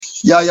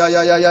Yo.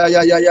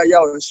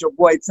 It's your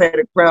boy Tay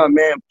the Crown,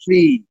 man.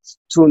 Please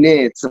tune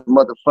in to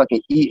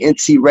motherfucking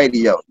ENT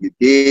Radio. You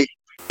dig?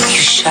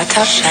 Shut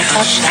up.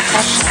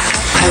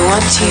 I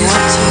want you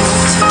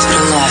to the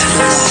left.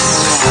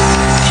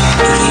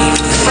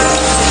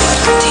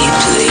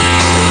 Deeply.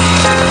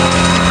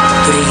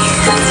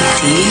 Breathe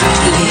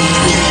deeply.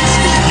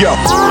 Yo,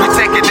 we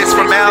taking this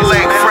from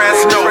LA,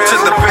 Fresno to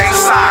the Bay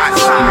Side.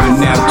 You're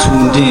now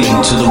tuned in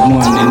to the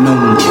one and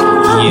only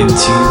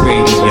ENT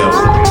Radio.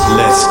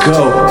 Let's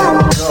go.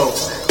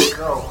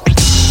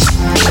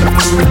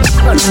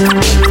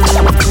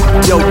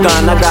 Yo,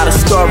 Don, I got a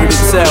story to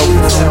tell.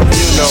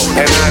 You know,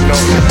 and I know.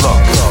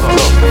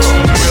 Look.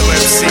 Real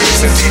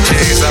MCs and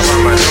DJs, I'm a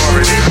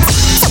minority.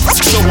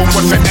 Show them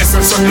what the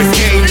essence of the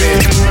game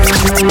is.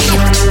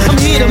 I'm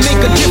here to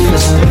make a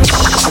difference.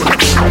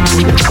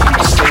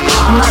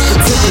 I'm not the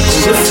typical.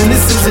 Listen,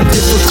 this isn't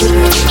difficult.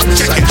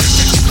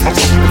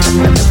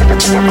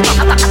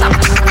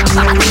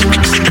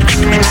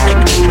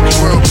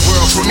 World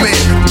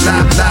premiere,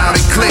 loud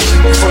and clear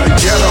for the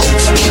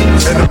ghettos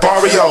and the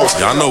barrios.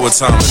 Y'all know what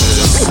time it is.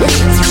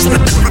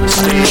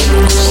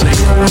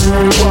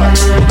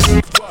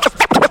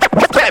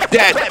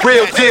 That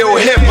real deal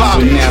hip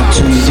hop. You're now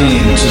tuned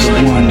in to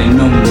the one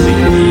and only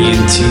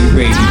ENT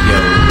Radio.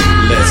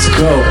 Let's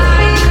go.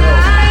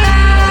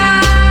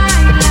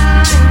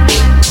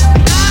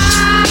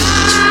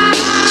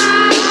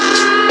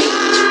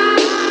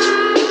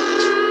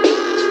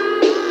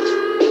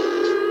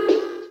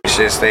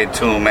 Stay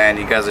tuned, man.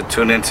 You guys are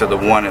tuned into the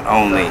one and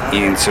only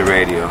ENT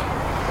Radio.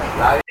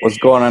 What's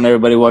going on,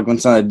 everybody? Welcome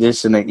to an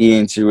edition of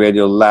ENT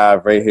Radio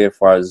Live right here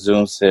for our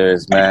Zoom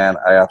series, man.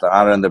 I got the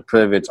honor and the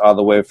privilege all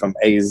the way from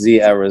AZ,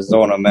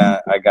 Arizona, man.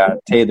 I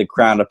got Tay the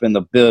Crown up in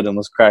the building.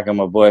 What's cracking,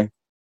 my boy?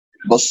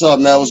 What's up,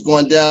 man? What's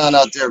going down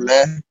out there,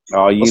 man?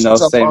 Oh,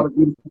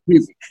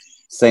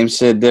 same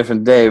shit,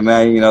 different day,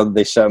 man. You know,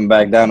 they shutting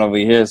back down over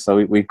here, so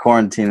we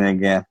quarantining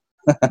again.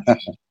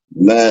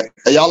 Man,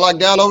 are y'all locked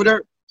down over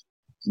there?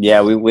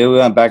 Yeah, we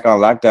went back on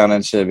lockdown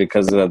and shit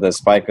because of the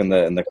spike in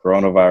the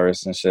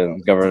coronavirus and shit.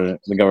 The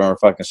government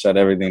fucking shut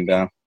everything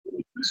down.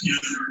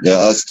 Yeah,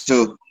 us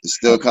too. It's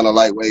still kind of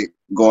lightweight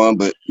going,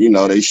 but, you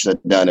know, they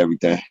shut down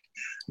everything.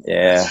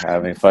 Yeah, I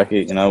mean, fuck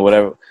it. You know,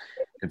 whatever.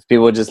 If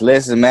people just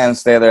listen, man,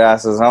 stay their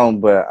asses home.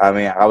 But, I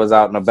mean, I was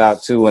out and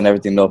about, too, when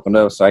everything opened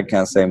up, so I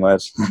can't say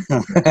much.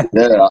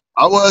 Yeah,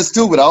 I was,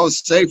 too, but I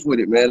was safe with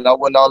it, man. I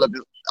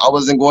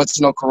wasn't going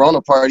to no Corona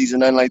parties or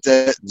nothing like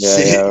that.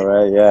 Yeah,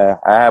 right, yeah.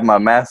 I had my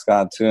mask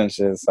on, too, and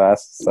shit, so.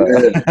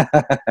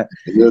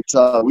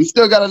 Yeah. We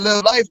still got to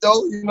live life,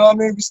 though. You know what I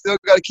mean? We still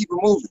got to keep it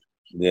moving.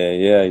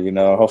 Yeah, you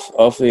know,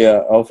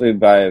 hopefully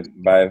by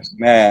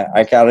man,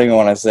 I can't even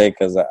want to say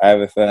because I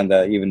have a feeling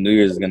that even New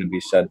Year's is going to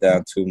be shut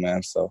down, too,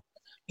 man, so.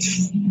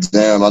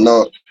 Damn, I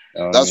know.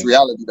 That's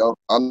reality, though.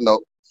 I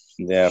know.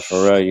 Yeah,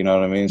 for real, you know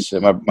what I mean?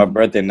 Shit, my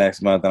birthday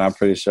next month, and I'm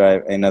pretty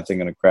sure ain't nothing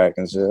gonna crack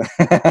and shit.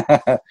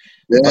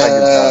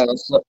 Yeah,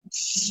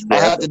 I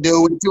have to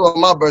deal with it too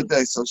on my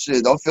birthday, so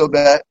shit, don't feel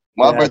bad.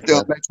 My birthday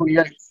was May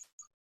 28th.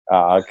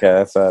 Oh, okay,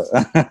 that's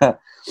it.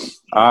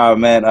 All right,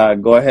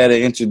 man, go ahead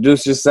and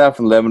introduce yourself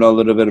and let me know a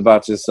little bit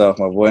about yourself,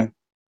 my boy.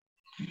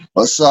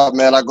 What's up,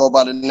 man? I go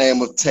by the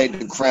name of Tay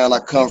the Crown. I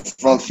come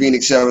from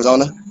Phoenix,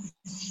 Arizona.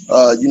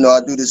 You know, I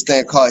do this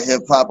thing called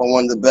hip-hop. I'm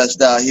one of the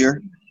best out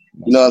here.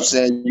 You know what I'm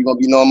saying? You're going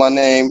to be knowing my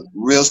name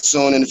real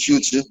soon in the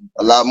future.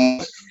 A lot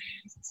more.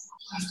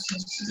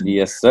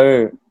 Yes,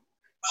 sir.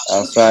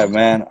 That's right,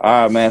 man.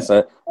 All right, man.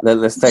 So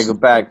let's take it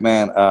back,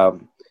 man. I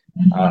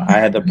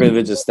had the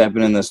privilege of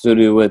stepping in the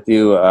studio with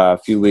you a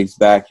few weeks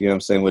back, you know what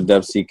I'm saying, with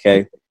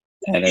WCK.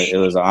 And it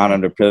was an honor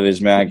and a privilege,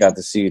 man. I got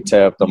to see you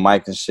tear up the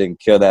mic and shit and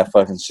kill that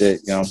fucking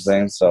shit, you know what I'm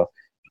saying? So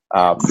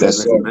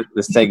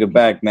let's take it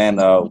back, man.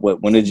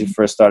 When did you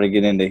first start to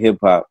get into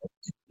hip-hop?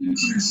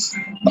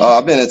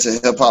 I've been into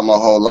hip-hop my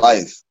whole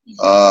life.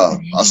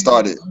 I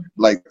started,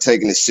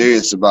 taking it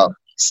serious about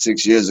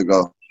 6 years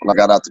ago when I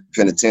got out the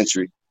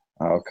penitentiary.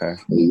 Okay.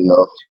 You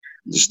know,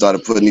 just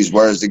started putting these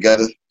words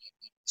together,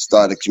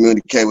 started to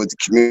communicate with the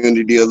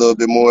community a little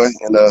bit more, and,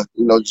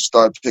 you know, just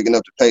started picking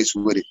up the pace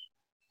with it.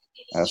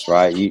 That's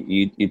right.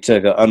 You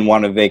took an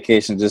unwanted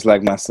vacation just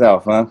like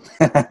myself, huh?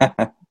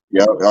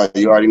 Yeah,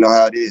 you already know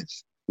how it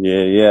is.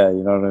 Yeah,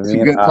 you know what I mean? It's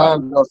a good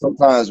time, though,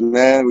 sometimes,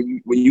 man.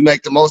 When you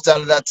make the most out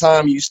of that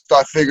time, you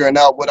start figuring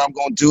out what I'm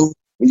going to do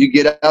when you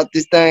get out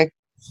this thing.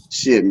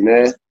 Shit,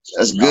 man.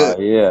 That's good.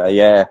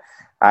 Yeah.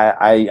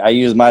 I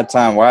use my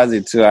time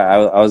wisely, too.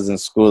 I was in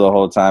school the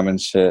whole time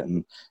and shit,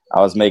 and I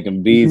was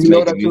making beats,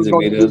 making music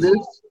videos.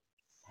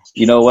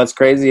 You know, what's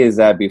crazy is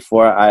that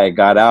before I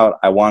got out,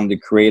 I wanted to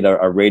create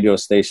a radio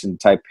station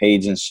type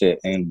page and shit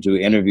and do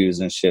interviews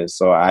and shit.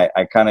 So I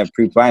kind of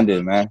pre-planned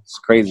it, man. It's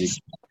crazy.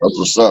 That's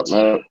what's up,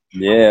 man.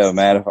 Yeah,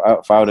 man.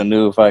 If I would have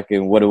knew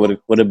fucking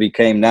what it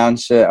became now and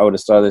shit, I would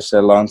have started this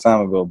shit a long time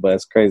ago. But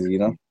it's crazy, you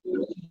know?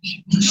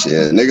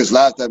 Shit, niggas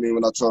laughed at me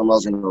when I told them I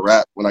was going to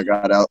rap when I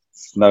got out.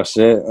 No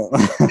shit.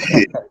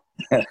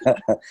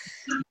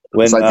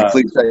 It's like the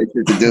cliche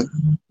shit to do.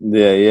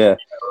 Yeah.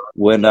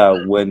 when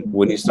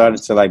you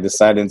started to like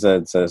deciding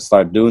to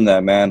start doing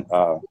that, man,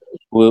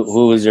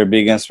 who was your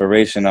big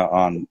inspiration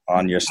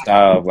on your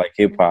style of like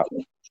hip hop?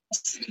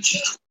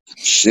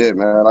 Shit,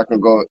 man, I can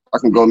go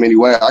many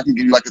ways. I can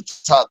give you like a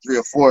top 3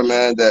 or 4,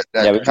 man. That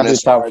Yeah, we can do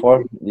top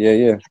 4.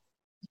 Yeah.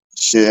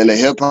 Shit, in the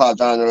hip hop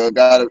genre,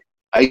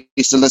 I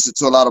used to listen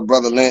to a lot of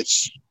Brother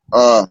Lynch,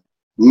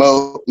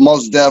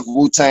 Mos Def,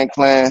 Wu-Tang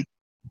Clan,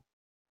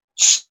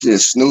 shit,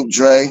 Snoop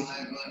Dre,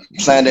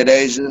 Planet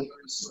Asia,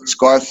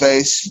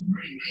 Scarface,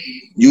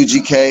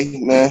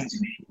 UGK, man.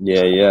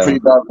 Yeah. Pretty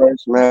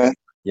diverse, man.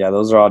 Yeah,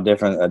 those are all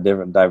different,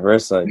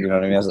 diverse. You know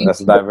what I mean?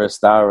 That's a diverse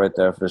style right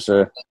there for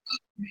sure.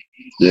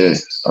 Yeah,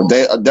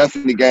 I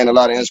definitely gained a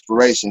lot of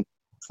inspiration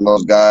from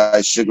those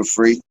guys, Sugar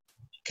Free,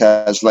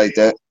 cats like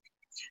that.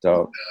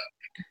 So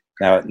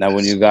now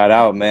when you got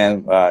out,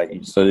 man,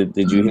 so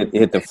did you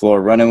hit the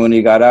floor running when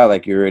you got out?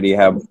 Like you already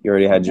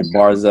had your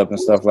bars up and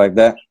stuff like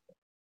that?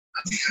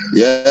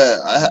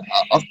 Yeah,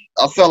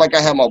 I felt like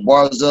I had my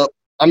bars up.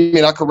 I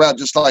mean, I could rap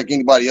just like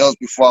anybody else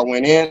before I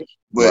went in,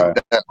 but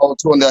Right. that whole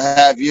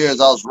 2.5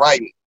 years I was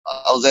writing.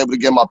 I was able to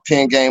get my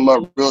pen game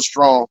up real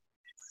strong.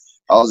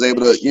 I was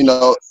able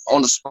to,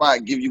 on the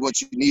spot, give you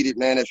what you needed,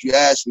 man, if you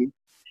asked me.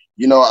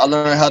 I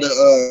learned how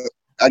to,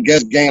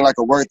 gain like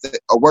a work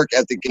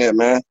ethic in it,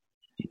 man.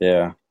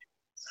 Yeah.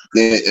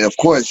 Then, of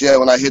course, yeah,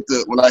 when I hit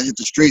the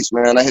streets,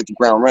 man, I hit the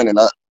ground running.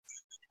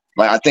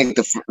 I think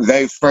the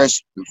very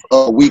first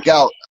week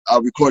out, I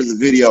recorded the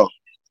video.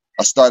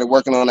 I started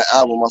working on the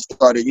album. I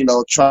started,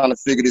 trying to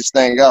figure this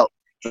thing out.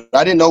 But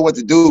I didn't know what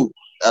to do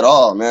at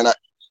all, man. I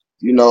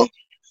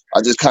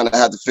just kind of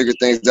had to figure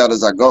things out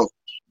as I go.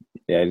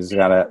 Yeah, you just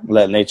gotta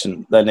let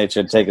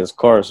nature take its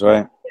course,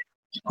 right?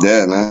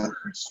 Yeah, man.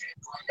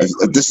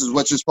 If this is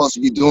what you're supposed to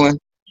be doing,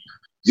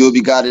 you'll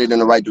be guided in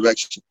the right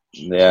direction.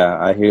 Yeah,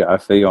 I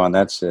feel you on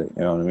that shit.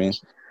 You know what I mean?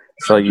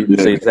 So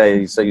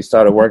you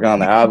started working on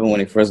the album when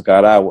you first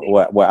got out.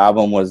 What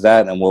album was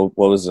that, and what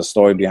was the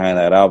story behind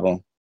that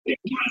album?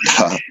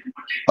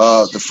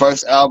 The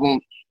first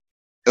album,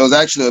 it was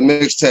actually a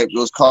mixtape. It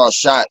was called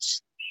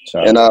Shots.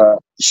 And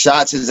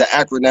Shots is an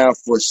acronym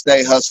for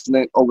Stay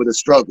Hustling Over the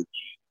Struggle.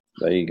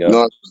 There you go. You know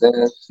what I'm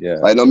saying? Yeah.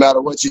 Like no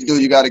matter what you do,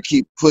 you got to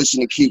keep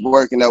pushing and keep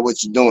working at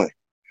what you're doing.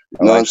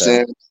 You know what I'm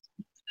saying?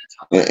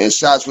 And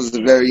Shots was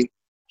a very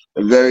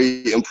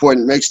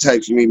important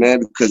mixtape for me,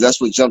 man, because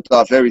that's what jumped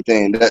off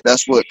everything.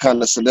 That's what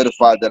kind of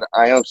solidified that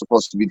I am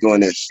supposed to be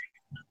doing this.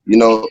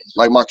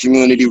 Like my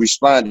community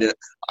responded.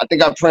 I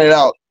think I printed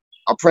out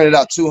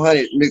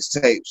 200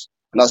 mixtapes,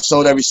 and I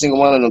sold every single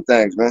one of them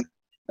things, man.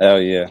 Hell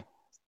yeah.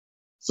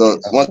 So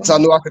once I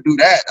knew I could do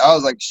that, I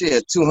was like,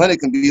 shit, 200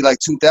 can be like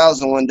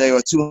 2,000 one day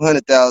or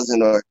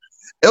 200,000, or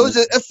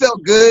it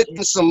felt good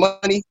with some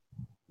money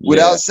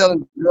without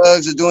selling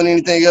drugs or doing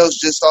anything else,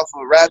 just off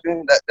of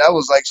rapping. That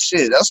was like,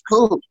 shit, that's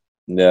cool.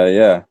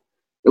 Yeah.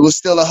 It was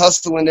still a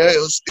hustle in there.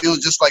 It was still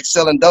just like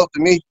selling dope to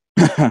me.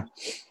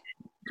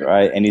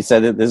 Right. And you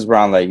said that this is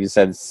around, like you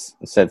said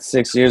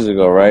 6 years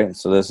ago, right?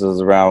 So this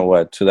is around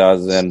what,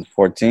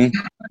 2014?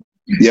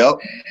 Yep.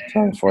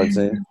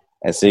 2014.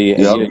 And see,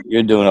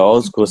 you're doing an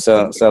old school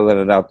selling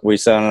it out. Were you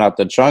selling it out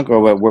the trunk, or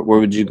where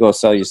would you go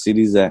sell your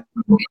CDs at?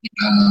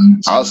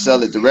 I'll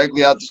sell it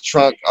directly out the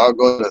trunk. I'll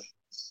go to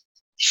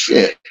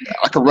shit.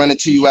 I could run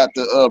it to you at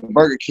the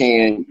Burger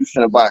King, and you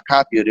finna buy a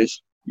copy of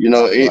this.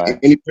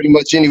 Pretty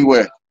much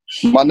anywhere.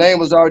 My name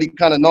was already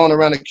kind of known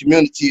around the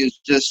community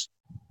as just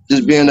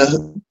being a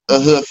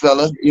hood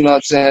fella. You know what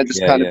I'm saying?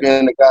 Just kind of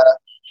being the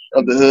guy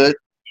of the hood.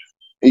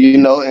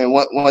 And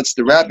once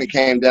the rapping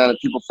came down and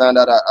people found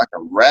out I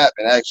could rap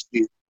and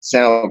actually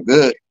sound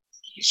good,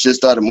 shit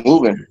started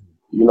moving,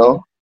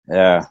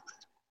 Yeah.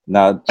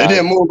 Now, it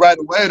didn't move right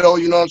away, though,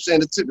 you know what I'm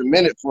saying? It took a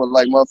minute for,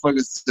 like,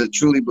 motherfuckers to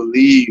truly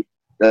believe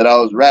that I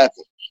was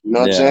rapping, you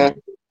know what I'm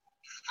saying?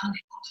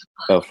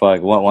 So,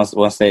 fuck,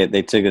 once they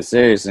took it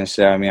serious and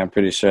shit, I mean, I'm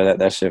pretty sure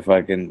that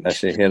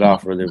shit hit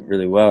off really,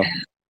 really well.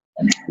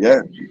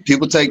 Yeah.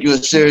 People take you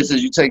as serious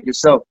as you take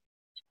yourself.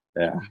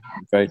 Yeah.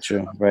 Very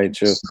true. Very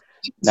true.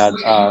 Now,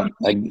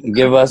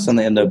 give us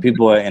and the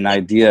people an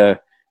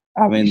idea.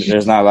 I mean,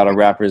 there's not a lot of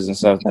rappers and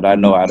stuff that I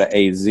know out of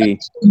AZ.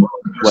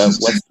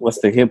 What's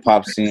the hip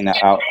hop scene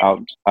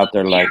out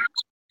there like?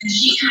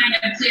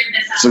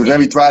 It's a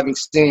very thriving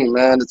scene,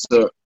 man. It's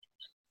a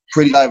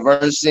pretty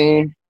diverse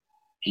scene,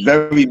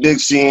 very big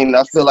scene.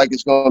 I feel like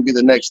it's going to be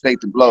the next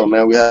state to blow,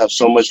 man. We have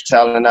so much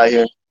talent out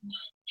here.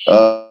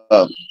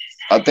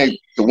 I think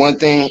the one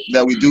thing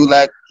that we do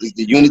lack is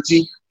the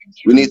unity.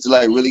 We need to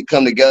really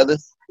come together.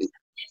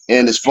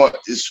 And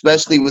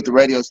especially with the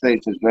radio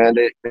stations, man,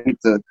 they need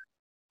to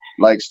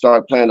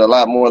start playing a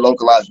lot more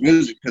localized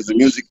music, because the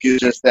music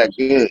is just that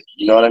good.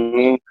 You know what I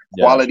mean?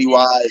 Yeah.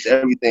 Quality-wise,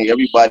 everything.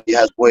 Everybody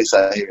has voice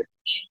out here.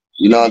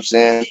 You know what I'm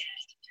saying?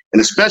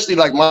 And especially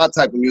my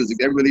type of music,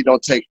 they really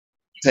don't take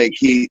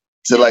heed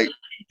to the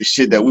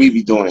shit that we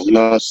be doing. You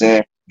know what I'm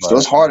saying? Right. So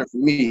it's harder for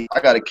me. I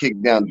got to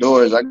kick down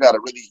doors. I got to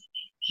really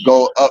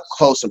go up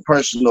close and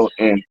personal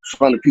in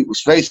front of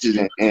people's faces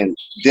and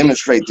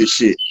demonstrate this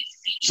shit.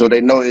 so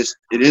they know it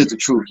is the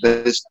truth.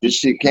 This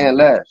shit can't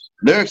last.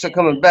 Lyrics are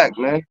coming back,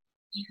 man.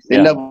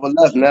 They never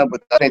left, man,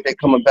 but I think they're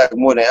coming back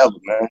more than ever,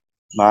 man.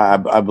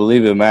 I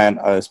believe it, man.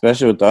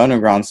 Especially with the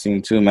underground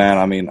scene too, man.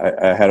 I mean,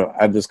 I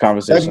had this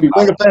conversation.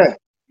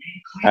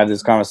 I had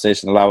this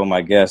conversation a lot with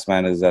my guests,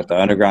 man. Is that the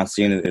underground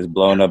scene is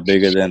blowing up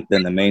bigger than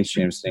the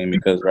mainstream scene,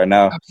 because right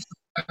now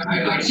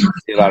you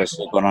see a lot of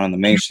shit going on in the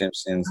mainstream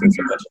scene. It's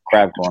a bunch of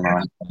crap going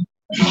on.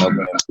 You know,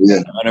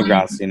 the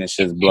underground scene is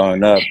just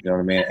blowing up. You know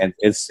what I mean? And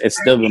it's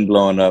still been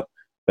blowing up,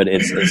 but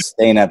it's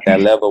staying at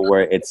that level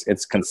where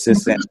it's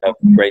consistent of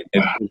great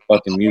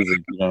fucking music.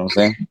 You know what I'm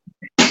saying?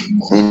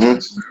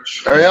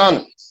 Mm-hmm.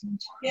 Ariana.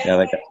 Yeah,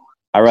 like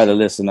I'd rather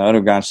listen to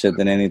underground shit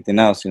than anything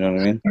else. You know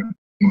what I mean?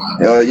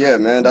 Hell yeah,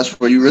 man. That's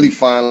where you really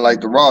find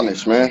like the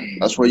rawness, man.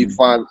 That's where you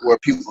find where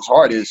people's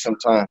heart is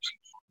sometimes.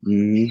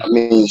 Mm-hmm. I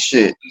mean,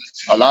 shit.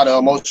 A lot of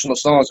emotional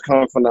songs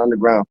come from the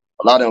underground.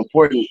 A lot of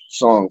important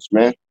songs,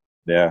 man.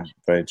 Yeah,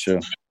 very true.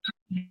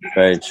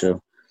 Very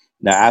true.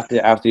 Now,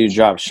 after you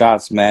dropped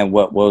Shots, man,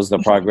 what was the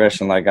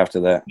progression like after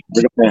that?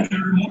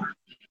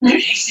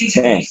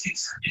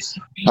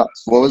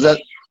 What was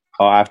that?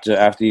 Oh,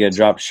 after you had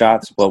dropped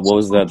Shots, what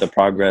was the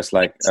progress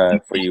like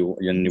for you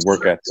in your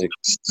work ethic?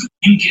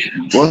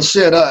 Well,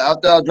 shit.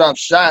 After I dropped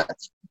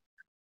Shots,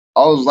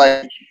 I was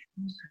like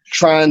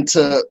trying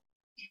to.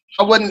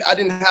 I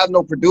didn't have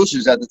no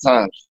producers at the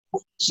time,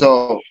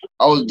 so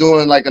I was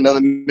doing like another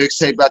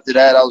mixtape after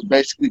that. I was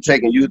basically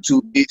taking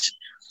YouTube beats.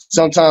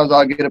 Sometimes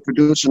I'll get a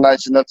producer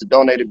nice enough to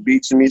donate a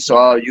beat to me, so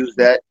I'll use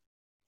that.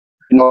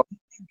 You know,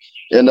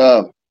 and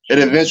it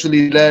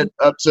eventually led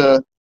up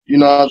to, you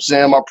know what I'm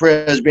saying, my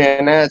prayers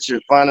being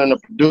answered, finding a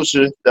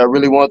producer that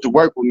really wanted to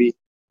work with me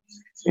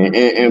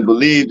and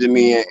believed in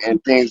me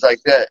and things like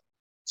that.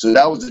 So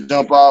that was the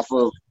jump off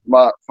of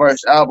my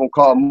first album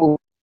called Mood.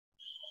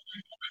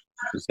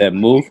 Is that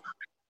Move?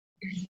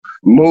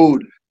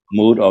 Mood,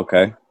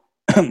 okay.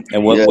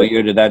 And what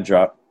year did that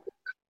drop?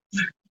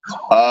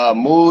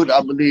 Mood,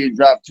 I believe,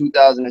 dropped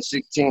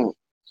 2016.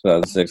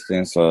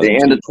 2016, so the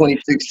end of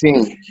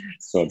 2016.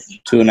 So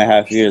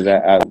 2.5 years,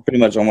 pretty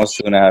much almost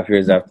 2.5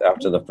 years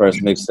after the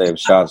first mixtape,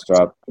 Shots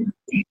dropped.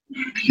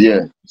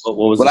 Yeah. What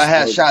was? Well, I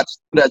had Shots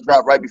that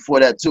dropped right before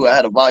that too. I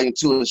had a volume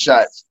 2 of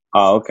Shots.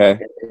 Oh, okay.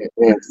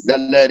 And that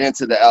led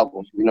into the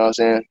album. You know what I'm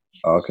saying?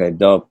 Okay,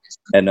 dope.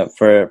 And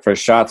for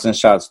Shots and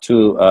Shots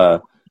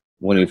 2,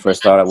 when you first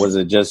started, was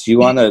it just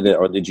you on it,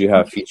 or did you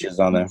have features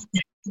on there?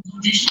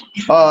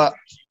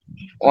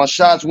 On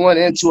Shots 1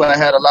 and 2, I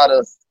had a lot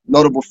of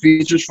notable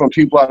features from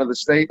people out of the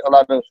state, a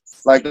lot of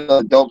like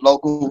dope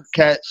local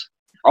cats.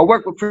 I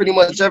work with pretty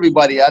much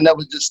everybody. I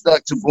never just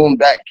stuck to boom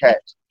back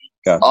cats.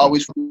 Gotcha. I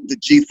always fuck with the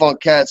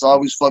G-Funk cats. I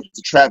always fuck with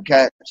the trap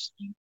cats.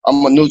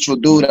 I'm a neutral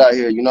dude out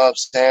here, you know what I'm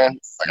saying?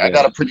 Like, I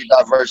got a pretty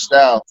diverse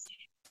style.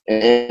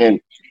 And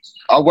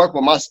I work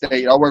with my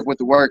state. I work with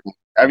the working.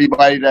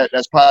 Everybody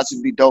that's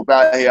possibly dope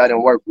out here, I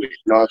didn't work with.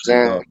 You know what I'm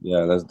saying?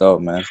 Yeah, that's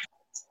dope, man.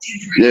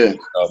 Yeah.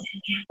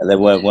 And then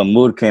when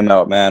Mood came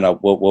out, man,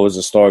 what was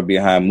the story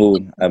behind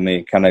Mood? I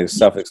mean, kind of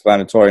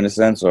self-explanatory in a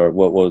sense, or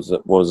what was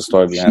the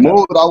story behind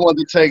Mood? I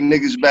wanted to take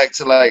niggas back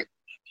to like,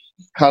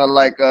 kind of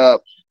like,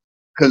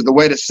 because the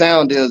way the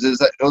sound is it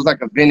was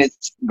like a vintage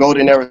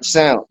golden era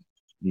sound.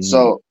 Mm-hmm.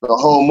 So the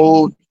whole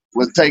Mood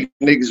was taking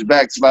niggas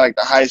back to like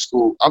the high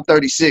school. I'm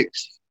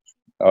 36.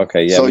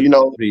 Okay, yeah. So, you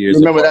know,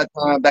 remember that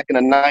time back in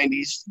the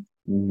 90s,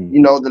 mm-hmm.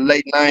 you know, the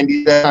late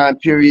 90s, that time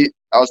period.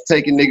 I was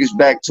taking niggas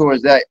back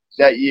towards that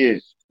year,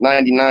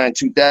 99,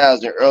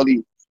 2000,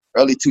 early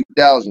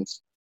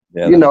 2000s.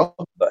 Yeah, you know,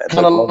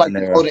 kind of like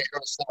the golden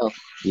era sound.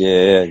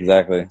 Yeah,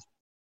 exactly.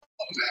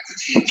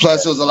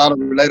 Plus, there was a lot of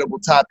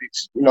relatable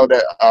topics, you know,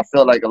 that I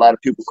feel like a lot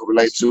of people could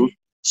relate to.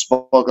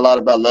 Spoke a lot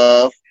about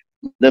love,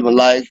 living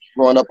life,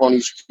 growing up on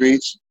these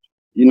streets,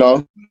 you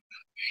know,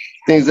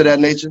 things of that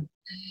nature.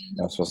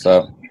 That's what's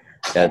up.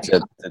 Yeah,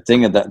 the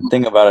thing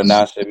about it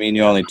now, shit, me and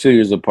you only 2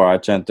 years apart. I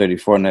turn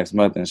 34 next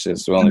month and shit,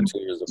 so we're only 2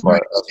 years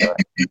apart.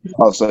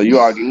 Oh, so you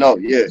already know,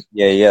 yeah.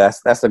 Yeah.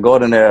 That's the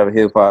golden era of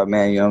hip hop,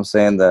 man. You know what I'm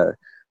saying? The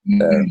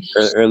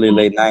early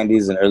late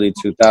 90s and early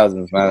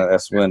 2000s, man.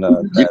 That's when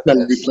you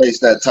couldn't replace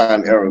that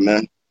time era,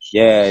 man.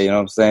 Yeah, you know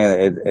what I'm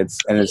saying?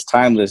 It's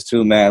timeless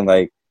too, man.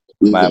 Like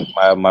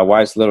my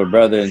wife's little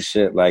brother and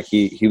shit, like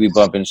he be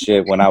bumping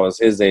shit when I was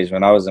his age,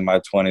 when I was in my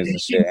 20s and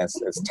shit. And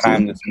it's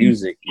timeless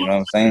music, you know what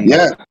I'm saying?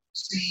 Yeah.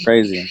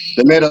 Crazy.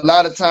 They made a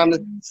lot of time.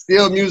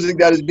 Still music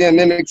that is being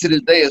mimicked to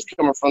this day is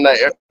coming from that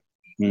era.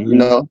 Mm-hmm. You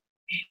know?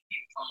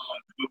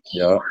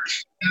 Yeah.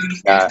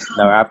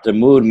 Now after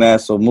Mood, man,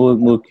 so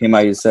Mood came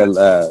out, you said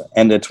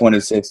end of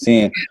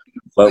 2016.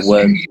 But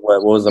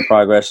what was the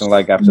progression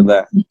like after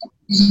that?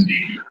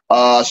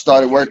 I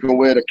started working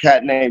with a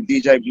cat named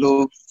DJ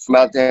Blue from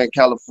out there in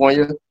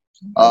California.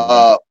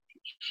 I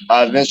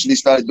eventually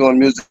started doing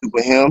music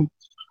with him,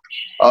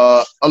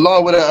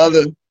 along with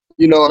other,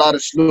 you know, a lot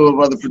of slew of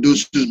other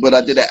producers. But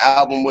I did an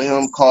album with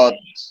him called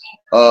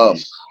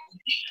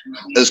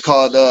In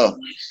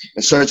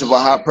Search of a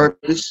High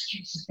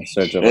Purpose. In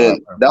Search of a High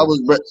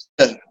Purpose.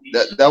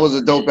 that was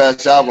a dope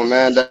ass album,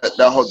 man.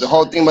 The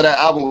whole theme of that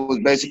album was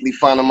basically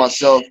finding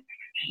myself,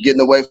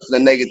 getting away from the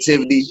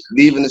negativity,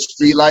 leaving the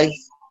street life,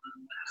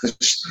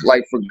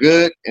 like for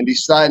good, and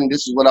deciding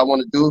this is what I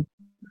want to do,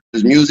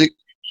 is music,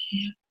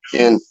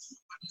 and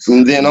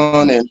from then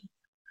on and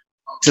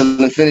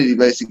till infinity,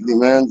 basically,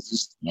 man.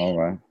 All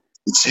right.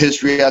 It's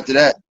history after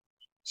that.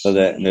 So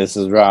that this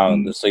is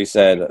around. So you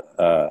said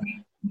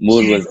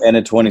Mood was end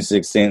of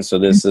 2016. So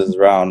this is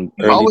around.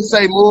 I would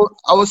say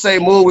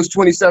Mood was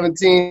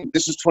 2017.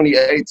 This is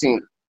 2018.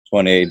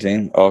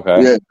 2018.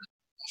 Okay. Yeah.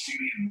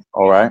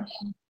 All right.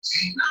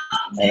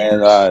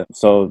 And then,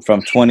 so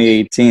from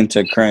 2018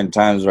 to current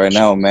times right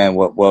now, man,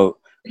 what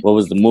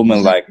was the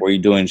movement like? Were you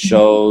doing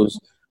shows,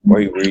 or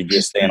were you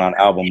just staying on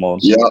album mode?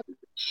 Yeah.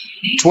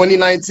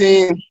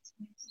 2019,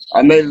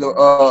 I made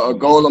a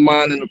goal of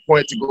mine and a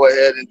point to go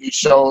ahead and do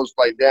shows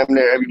like damn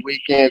near every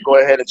weekend.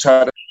 Go ahead and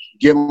try to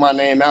get my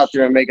name out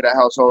there and make it a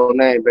household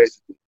name,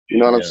 basically. You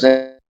know what I'm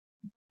saying?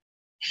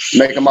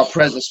 Making my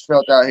presence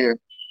felt out here.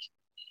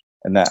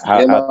 And that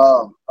I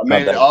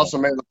also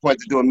made a point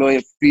to do 1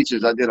 million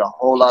features. I did a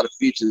whole lot of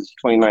features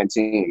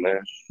 2019, man.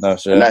 No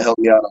shit. And that helped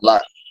me out a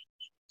lot.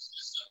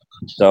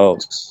 So,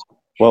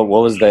 what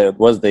was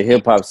the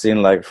hip hop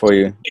scene like for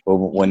you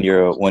when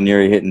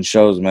you're hitting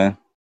shows, man?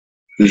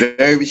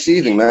 Very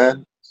receiving,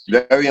 man.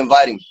 Very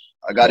inviting.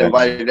 I got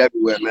invited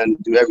everywhere, man,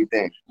 to do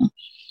everything.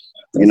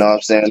 You know what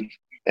I'm saying?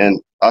 And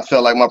I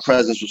felt like my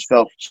presence was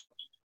felt.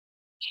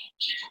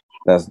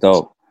 That's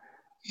dope.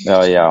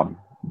 Oh yeah.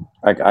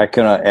 I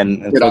couldn't. I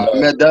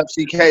met Dub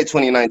CK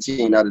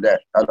 2019 out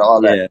of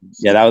all that.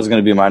 Yeah, that was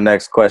going to be my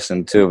next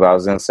question too. But I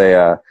was going to say,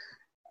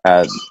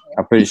 I'm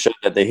pretty sure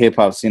that the hip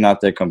hop scene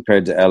out there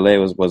compared to LA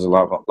was a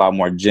lot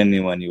more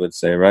genuine. You would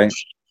say, right?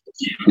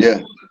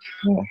 Yeah.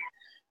 All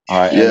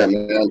right. Yeah,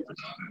 man.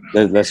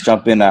 Let's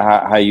jump into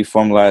how you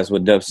formalized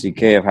with Dub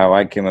CK, of how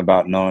I came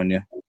about knowing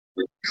you.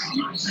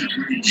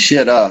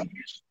 Shit,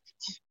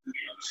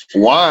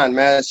 Juan,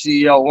 man,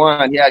 CEO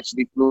Juan, he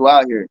actually flew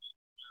out here.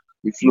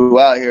 He flew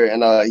out here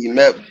and he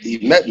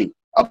met me.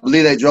 I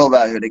believe they drove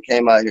out here. They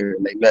came out here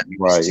and they met me.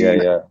 Right,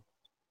 yeah.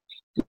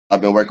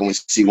 I've been working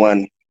with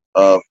C1.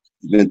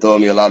 He's been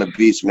throwing me a lot of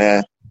beats,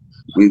 man.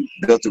 We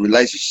built a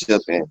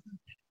relationship and,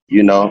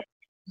 you know,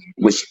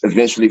 which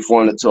eventually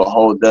formed into a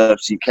whole Dub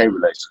CK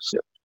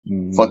relationship.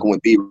 Mm-hmm. Fucking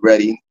with Be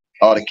Ready,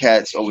 all the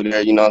cats over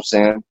there, you know what I'm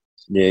saying?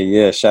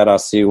 Yeah. Shout out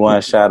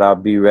C1, shout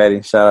out Be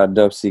Ready, shout out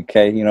Dub CK,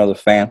 you know the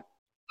fam.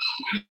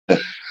 A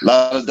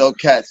lot of dope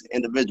cats,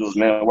 individuals,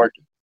 man,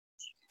 working.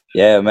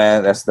 Yeah,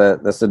 man, that's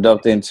the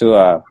dope thing too.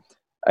 I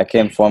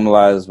came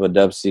formalized with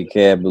Dub CK,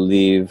 I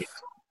believe,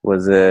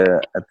 was it,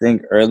 I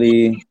think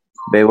early,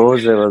 babe, what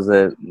was it? Was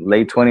it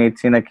late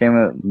 2018 I came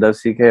with Dub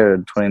CK or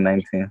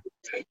 2019?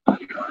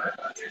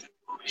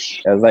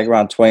 It was like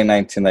around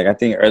 2019, like I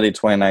think early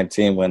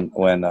 2019 when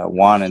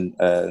Juan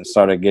and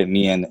started getting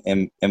me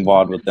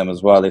involved with them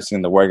as well. They've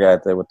seen the work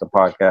out there with the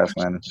podcast,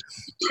 man.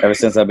 Ever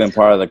since I've been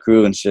part of the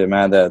crew and shit,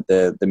 man,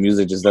 the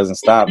music just doesn't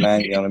stop,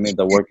 man. You know what I mean?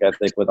 The work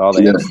ethic with all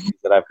the MCs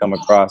that I've come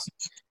across,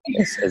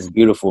 it's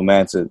beautiful,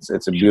 man.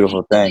 It's a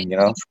beautiful thing, you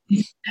know?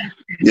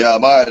 Yeah,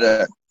 I'm out of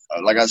that.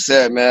 Like I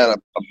said, man,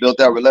 I built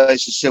that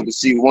relationship with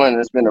C1 and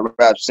it's been a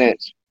wrap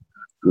since.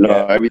 You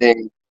know,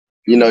 everything.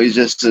 You know, he's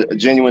just a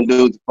genuine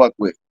dude to fuck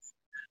with.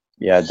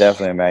 Yeah,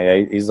 definitely, man.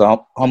 Yeah, he's a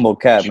humble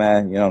cat,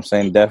 man. You know what I'm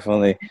saying?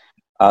 Definitely.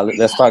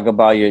 Let's talk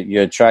about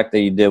your track that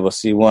you did with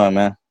C1,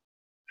 man.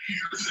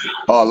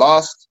 Oh,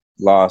 Lost?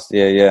 Lost,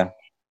 yeah.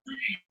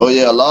 Oh,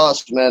 yeah,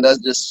 Lost, man.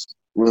 That just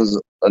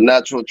was a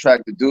natural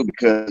track to do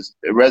because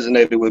it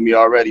resonated with me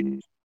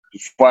already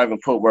before I even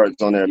put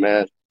words on there,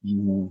 man.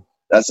 Mm-hmm.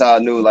 That's how I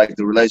knew, like,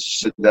 the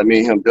relationship that me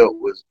and him built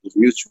was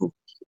mutual.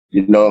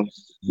 You know,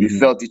 we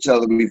felt each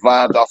other. We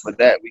vibed off of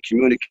that. We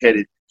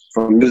communicated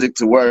from music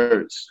to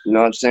words. You know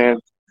what I'm saying?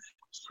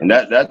 And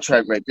that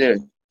track right there,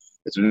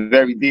 it's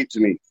very deep to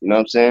me. You know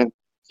what I'm saying?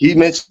 He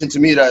mentioned to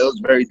me that it was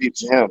very deep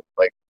to him.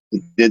 Like,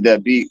 he did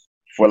that beat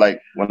for,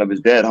 like, one of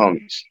his dead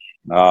homies.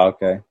 Oh,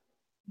 okay.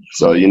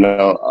 So, you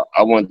know,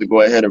 I wanted to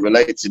go ahead and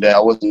relate to that.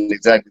 I wasn't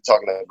exactly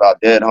talking about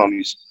dead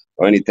homies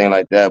or anything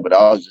like that, but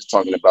I was just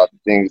talking about the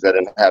things that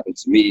didn't happen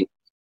to me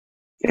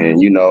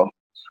and, you know,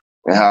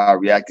 and how I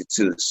reacted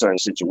to certain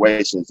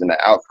situations and the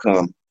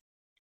outcome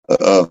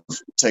of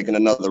taking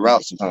another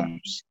route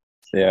sometimes.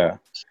 Yeah,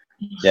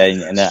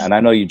 and I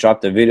know you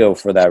dropped a video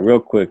for that real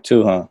quick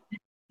too, huh?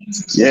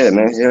 Yeah,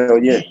 man.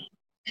 Hell yeah.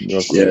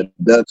 Yeah,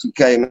 Dub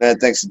CK, man.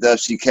 Thanks to Dub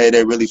CK,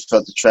 they really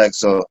felt the track,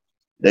 so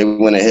they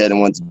went ahead and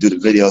wanted to do the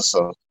video,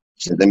 so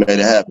they made it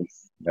happen.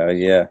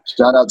 Yeah.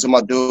 Shout out to my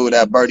dude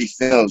at Birdie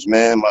Films,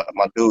 man.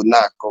 My dude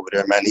Knock over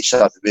there, man. He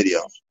shot the video.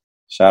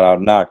 Shout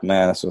out Knock,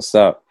 man. That's what's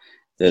up.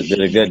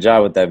 Did a good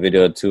job with that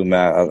video too,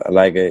 man. I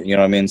like it. You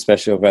know what I mean?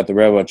 Especially over at the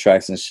railroad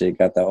tracks and shit.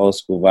 Got that old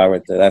school vibe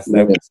right there. That's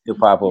hip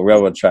hop with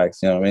railroad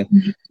tracks. You know what I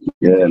mean?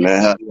 Yeah,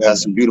 man. Had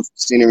some beautiful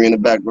scenery in the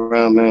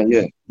background, man.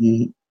 Yeah.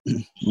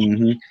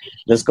 Mm-hmm.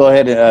 Let's go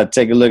ahead and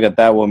take a look at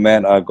that one,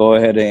 man. Go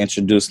ahead and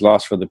introduce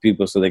Lost for the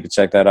people so they can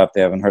check that out if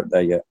they haven't heard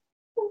that yet.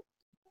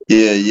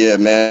 Yeah,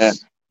 man.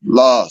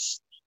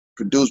 Lost.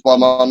 produced by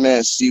my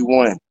man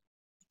C1.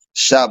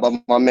 Shot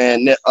by my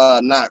man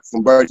Knock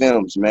from Bird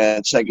M's,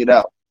 man. Check it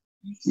out.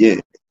 Yeah.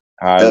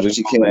 All right,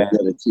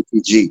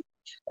 TPG.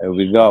 There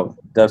we go.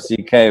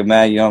 WCK,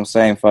 man, you know what I'm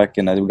saying?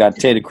 Fucking, we got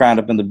Tay the Crown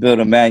up in the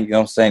building, man. You know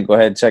what I'm saying? Go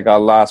ahead and check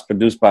out Lost,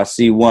 produced by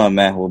C1,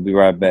 man. We'll be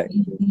right back.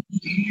 You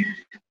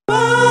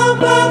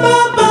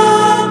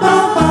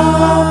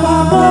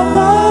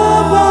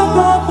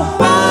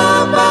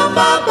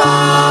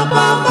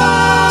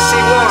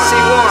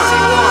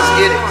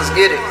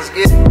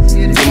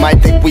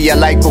might think we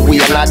alike, but we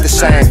are not the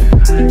same.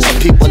 Some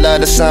people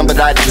love the sun, but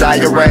I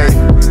desire rain.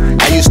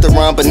 I used to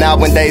run, but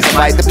nowadays I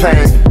fight the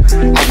pain.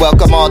 I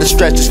welcome all the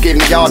stress, just give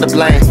me all the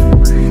blame.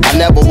 I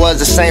never was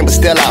the same, but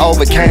still I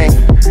overcame.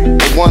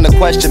 They wanna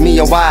question me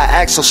and why I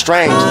act so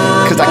strange.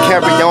 Cause I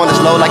carry on as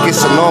low like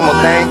it's a normal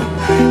thing.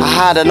 I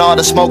hide in all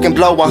the smoke and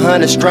blow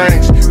 100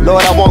 strings.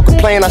 Lord, I won't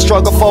complain, I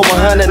struggle for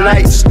 100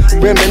 nights.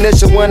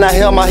 Reminiscing when I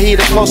held my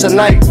heater close at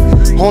night.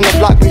 On the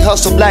block we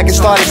hustled black and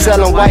started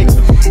selling white.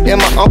 And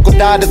my uncle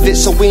died of it,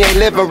 so we ain't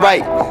living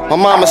right. My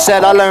mama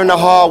said I learned the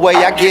hard way,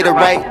 I get it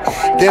right.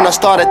 Then I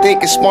started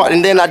thinking smart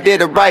and then I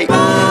did it right.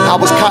 I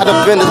was caught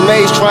up in this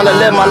maze trying to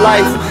live my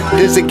life.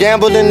 There's a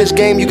gamble in this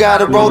game, you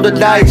gotta roll the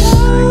dice.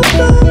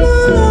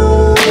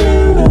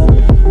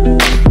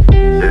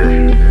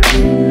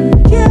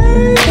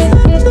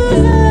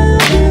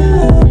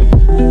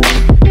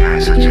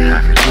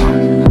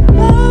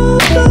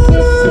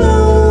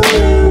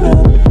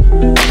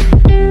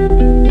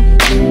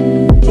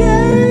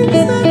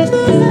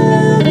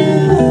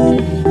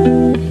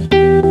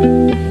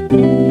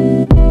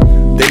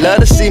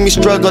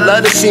 Struggle,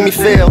 love to see me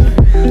fail.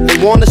 They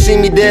wanna see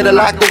me dead or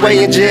locked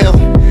away in jail.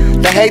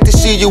 They hate to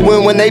see you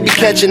win when they be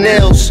catching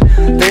nails.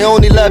 They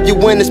only love you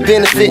when it's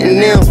benefiting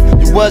them.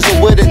 You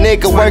wasn't with a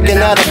nigga working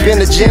out up in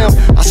the gym.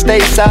 I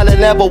stayed silent,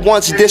 never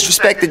once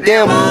disrespected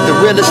them. The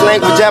realest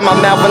language out my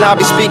mouth when I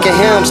be speaking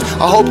hymns.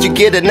 I hope you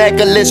get a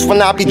necklace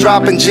when I be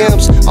dropping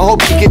gems. I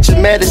hope you get your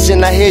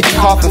medicine, I hear you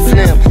coughing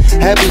phlegm.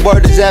 Every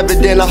word is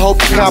evident, I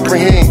hope you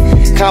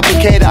comprehend.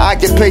 Complicated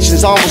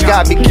occupations almost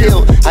got me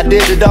killed. I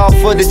did it all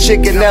for the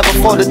chicken, never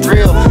for the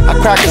thrill. I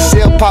crack a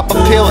seal, pop a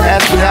pill,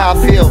 ask me how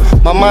I feel.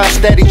 My mind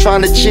steady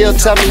trying to chill,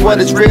 tell me what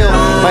is real.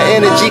 My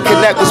energy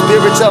connect with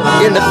spirits up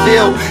in the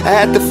field. I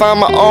had to find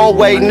my own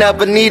way,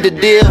 never need a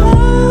deal.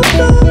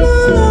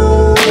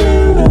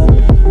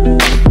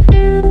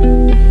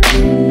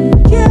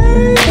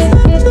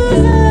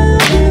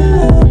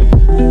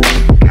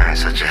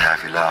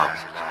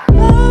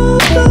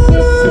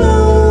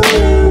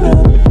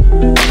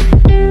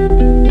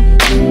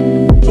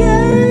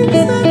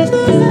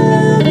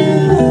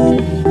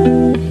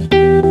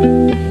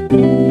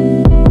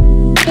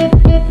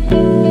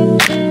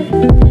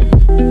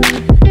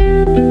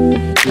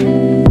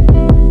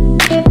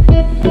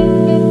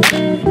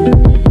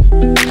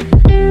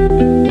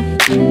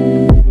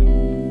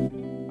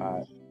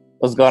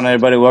 What's going on,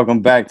 everybody?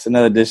 Welcome back to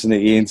another edition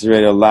of ENT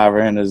Radio Live.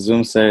 We're in the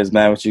Zoom series,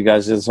 man. What you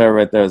guys just heard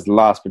right there is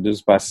Lost,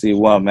 produced by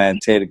C1, man.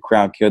 Tay the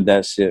Crown killed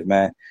that shit,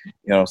 man. You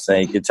know what I'm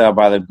saying? You can tell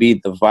by the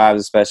beat, the vibes,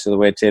 especially the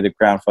way Tay the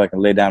Crown fucking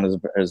laid down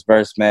his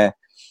verse, man.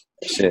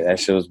 That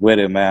shit was with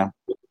it, man.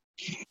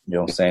 You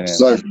know what I'm saying?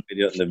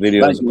 The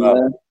video is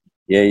about.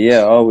 Yeah,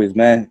 always,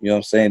 man. You know what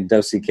I'm saying?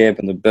 WCK up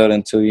in the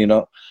building, too, you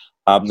know.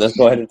 Let's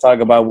go ahead and talk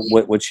about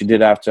what you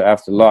did after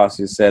Lost.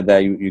 You said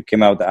that you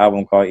came out with the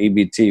album called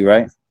EBT,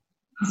 right?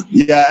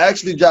 Yeah, I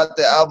actually dropped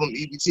the album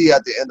EBT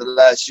at the end of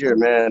last year,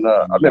 man.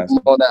 I've been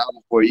promoting that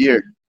album for a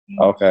year.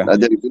 Okay. I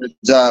did a good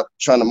job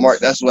trying to mark.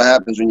 That's what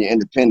happens when you're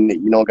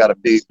independent. You don't got a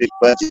big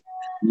budget.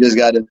 You just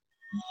gotta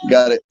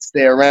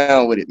stay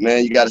around with it,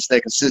 man. You gotta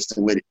stay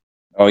consistent with it.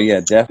 Oh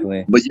yeah,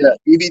 definitely. But yeah,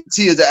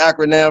 EBT is an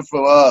acronym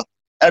for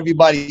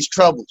everybody's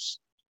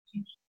troubles.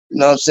 You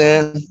know what I'm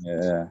saying?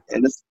 Yeah.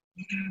 And it's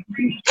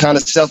kind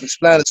of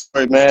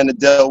self-explanatory, man. It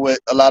dealt with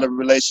a lot of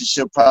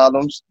relationship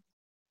problems.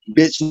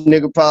 Bitch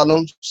nigga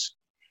problems,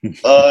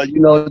 you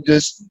know,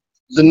 just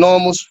the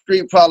normal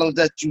street problems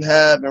that you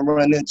have and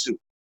run into.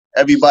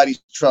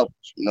 Everybody's troubles,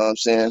 you know what I'm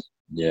saying?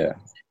 Yeah.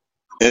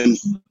 And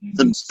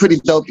it's pretty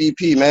dope EP,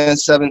 man. 8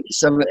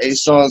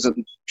 songs of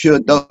pure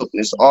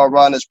dopeness. All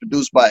raw and it's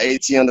produced by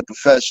ATM the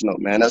Professional,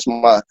 man. That's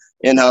my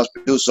in-house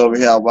producer over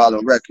here at Wild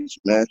Records,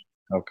 man.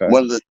 Okay.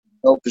 One of the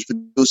dopest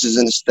producers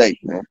in the state,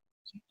 man.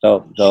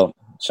 Dope.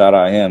 Shout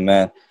out him,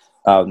 man.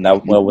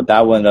 Now, well, with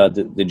that one,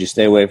 did you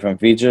stay away from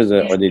features,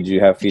 or did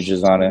you have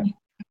features on it?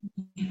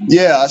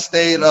 Yeah, I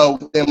stayed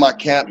within my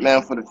camp,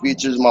 man, for the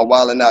features. My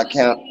Wild 'N Out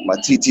camp, my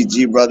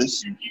TTG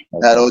brothers.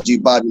 I had OG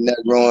Bobby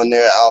Negro on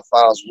there,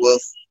 Alphonse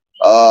Wolf.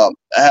 I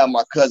had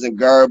my cousin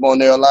Gerb on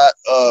there a lot.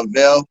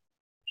 Vel,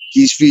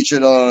 he's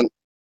featured on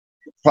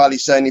probably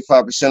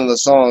 75% of the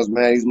songs,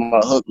 man. He's my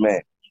hook man.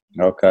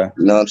 Okay.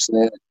 You know what I'm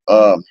saying?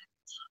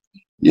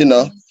 You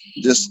know,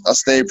 just I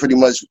stayed pretty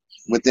much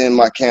within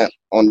my camp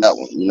on that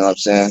one. You know what I'm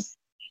saying?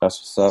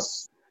 That's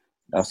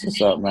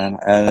what's up, man.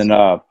 And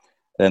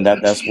then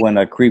that's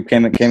when Creep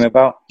came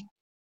about.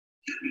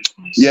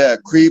 Yeah,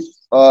 Creep.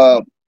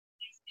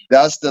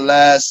 That's the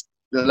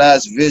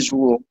last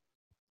visual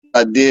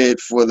I did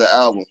for the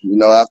album. You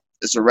know,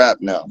 it's a rap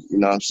now. You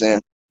know what I'm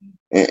saying?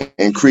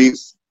 And Creep,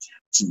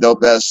 it's a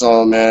dope ass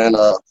song, man.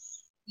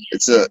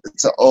 It's an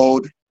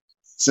ode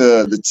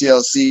to the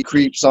TLC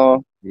Creep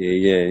song. Yeah.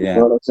 You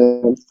know what I'm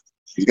saying?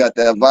 You got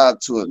that vibe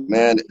to it,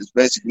 man. It's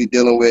basically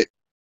dealing with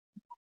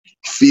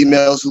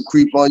females who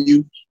creep on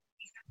you,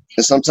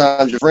 and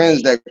sometimes your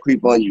friends that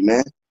creep on you,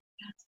 man.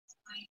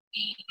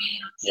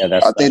 Yeah,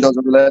 I think those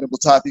are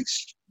relatable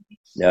topics.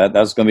 Yeah,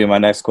 that's gonna be my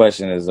next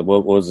question. Is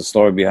what was the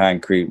story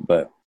behind Creep?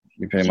 But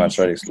you pretty much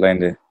already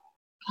explained it.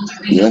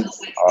 Yeah.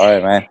 All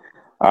right, man.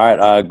 All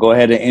right, go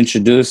ahead and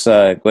introduce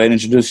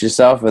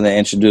yourself, and then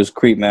introduce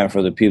Creep, man,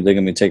 for the people. They're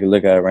gonna be taking a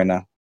look at it right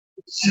now.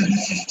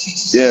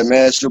 Yeah,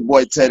 man, it's your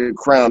boy Teddy the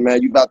Crown,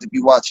 man. You about to be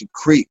watching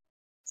Creep,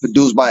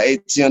 produced by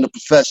ATM the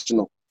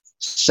Professional,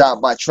 shot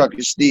by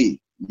Trucker Steve.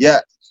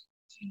 Yeah.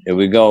 Here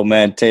we go,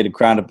 man. Teddy the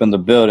Crown up in the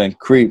building.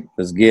 Creep,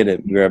 let's get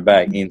it. We're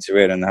back. ENT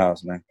Radio in the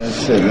house, man.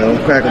 That's it, man.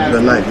 I'm cracking for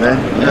the night, man.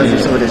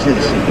 That's some of this shit,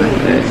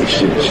 man.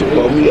 Shit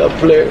brought me up,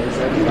 player.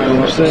 You know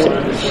what I'm saying?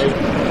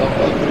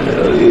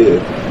 Hell yeah.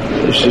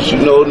 Shit, you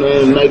know,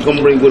 man, night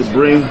gonna bring what it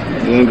bring.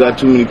 You ain't got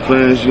too many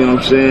plans, you know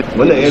what I'm saying?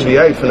 When the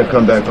NBA finna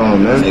come back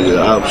on, man?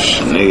 Nigga,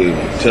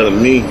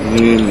 telling me, I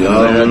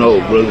don't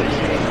know, brother.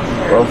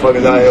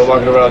 Motherfuckers out here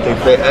walking around with their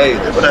face. Hey,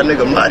 look at that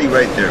nigga Marty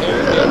right there,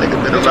 man. That nigga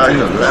been around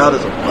here loud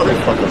as a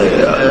motherfucker.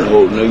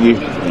 Nigga,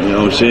 you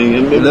know what I'm saying?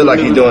 It look like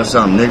he doing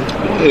something, nigga.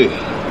 Yeah.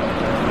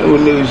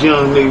 When niggas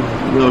young, nigga, you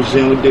know what I'm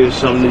saying? When there's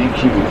something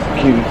that you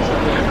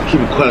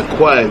keep it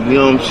quiet, you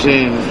know what I'm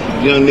saying?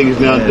 Young niggas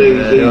nowadays,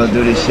 they don't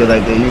do this shit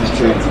like they used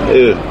to.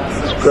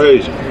 Yeah, it's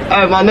crazy.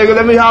 Hey, my nigga,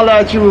 let me holler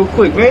at you real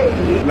quick, man.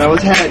 Man,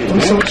 what's happening?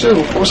 What's up with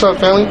you? What's up,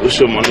 family? What's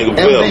up, my nigga?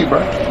 MD,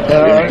 bro.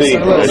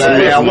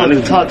 I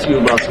wanted to talk to you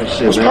about some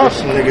shit, man. There's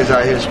some niggas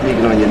out here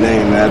speaking on your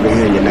name, man. I've been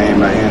hearing your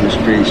name out here in the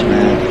streets,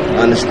 man. I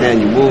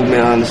understand your movement.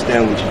 I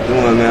understand what you're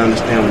doing, man. I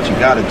understand what you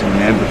gotta do,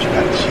 man. But you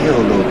gotta chill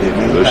a little bit,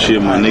 man. Real shit,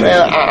 my nigga.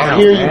 Man, I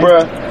hear you,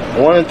 bro.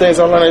 One of the things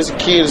I learned as a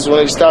kid is when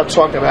they stop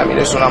talking about me,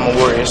 that's when I'm gonna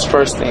worry. It's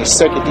first thing.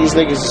 Second, these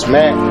niggas is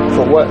mad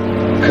for what?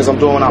 Because I'm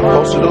doing what I'm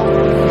supposed to do.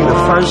 The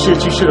first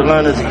shit you should have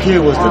learned as a kid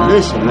was to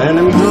listen, man.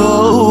 Let me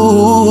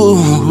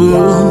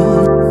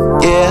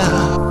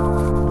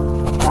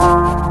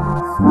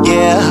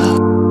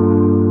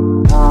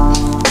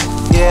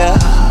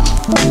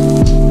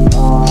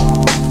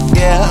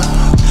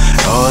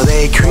Oh,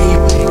 they creep,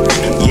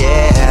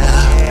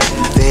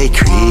 they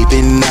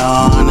creeping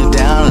on the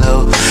down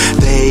low.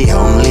 They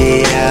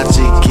only out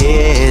to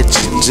get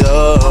you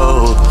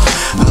dough.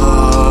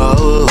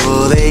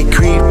 Oh, they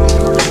creep,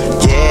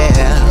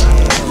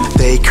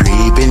 they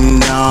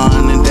creeping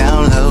on the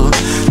down low.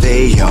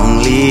 They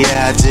only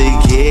out to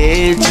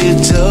get you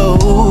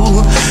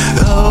dough.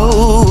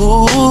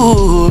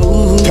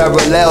 Oh,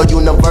 parallel,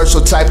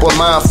 universal type of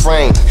mind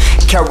frame.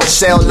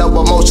 Carousel of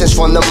emotions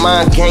from the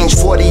mind games.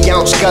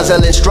 40-ounce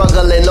guzzling,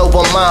 struggling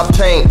over my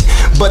pain.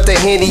 But the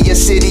Henny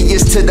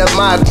insidious to the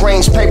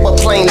migraines. Paper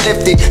plane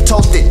lifted,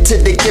 toasted to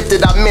the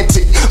gifted, I meant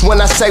it. When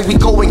I say we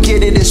go and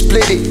get it and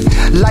split it.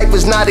 Life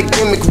is not a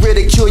gimmick,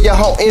 ridicule your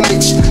whole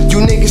image.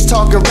 You niggas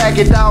talking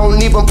ragged, I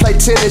don't even play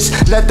tennis.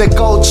 Let the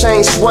gold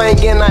chain swing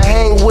and I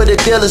hang where the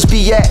dealers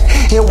be at.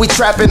 And we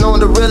trapping on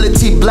the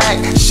realty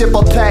black. Ship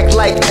a pack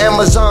like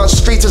Amazon.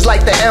 Streets is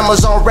like the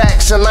Amazon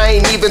racks. And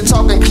I ain't even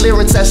talking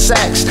clearance at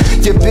Saks.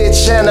 Your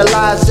bitch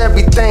analyze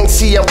everything.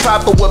 See I'm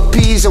proper with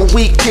P's and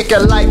we kick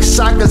it like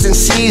soccer's in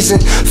season.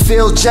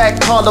 Phil Jack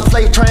call the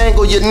play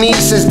triangle your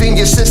nieces. Then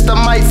your sister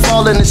might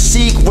fall in the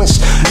sequence.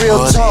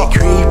 Real talk. They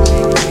creep,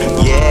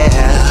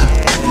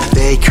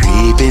 they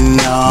creeping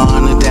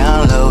on the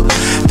down low.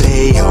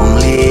 They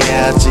only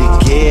out to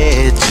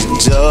get you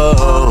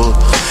dough.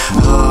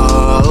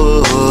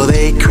 Oh,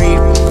 they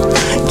creep,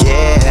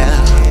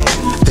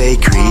 they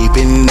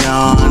creeping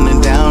on the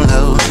down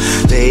low.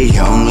 They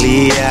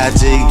only out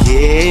to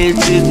get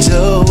you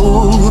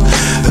dough.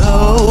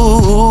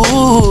 Oh,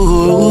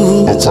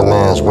 it's a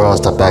man's world,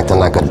 stop acting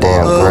like a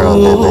damn girl.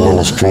 Living in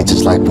the streets,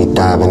 it's like we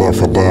diving in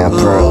for damn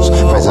pearls.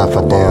 Praise out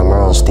for damn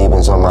Earl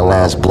Stevens on my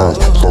last blunt.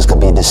 This could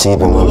be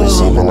deceiving when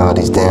receiving all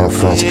these damn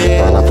fronts.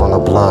 Ran up on the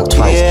blog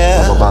twice,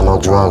 never buy no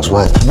drugs,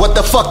 what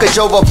the fuck is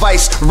your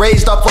advice?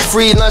 Raised up for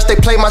free lunch, they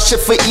play my shit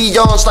for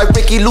eons. Like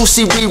Ricky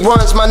Lucy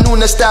reruns, my new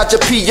nostalgia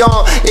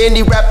peon.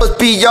 Any rappers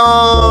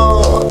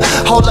beyond.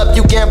 Hold up,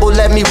 you gamble,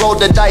 let me roll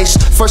the dice.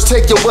 First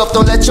take your wealth,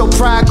 don't let your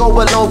pride go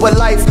along with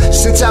life.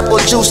 Since apple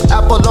juice,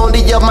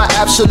 Apollonia my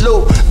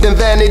absolute. Then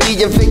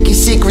vanity and Vicky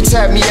secrets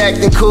had me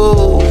acting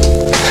cool.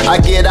 I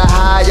get a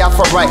high out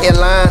for writing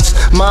lines.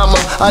 Mama,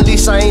 at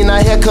least I ain't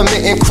out here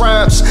committing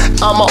crimes.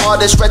 I'm an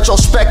artist,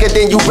 retrospect and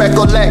then you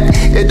recollect.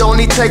 It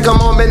only take a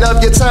moment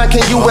of your time,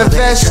 can you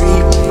invest?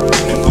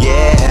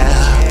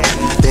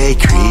 They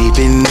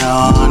creeping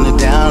on the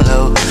down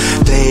low.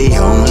 They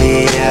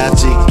only out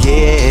to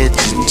get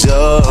you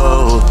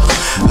dough.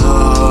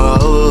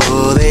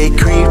 Oh, they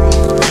creep,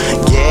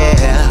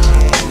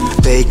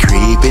 they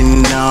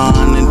creeping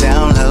on the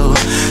down low.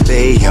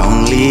 They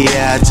only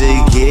out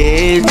to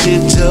get you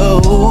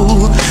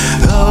dough.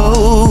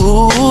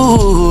 Oh,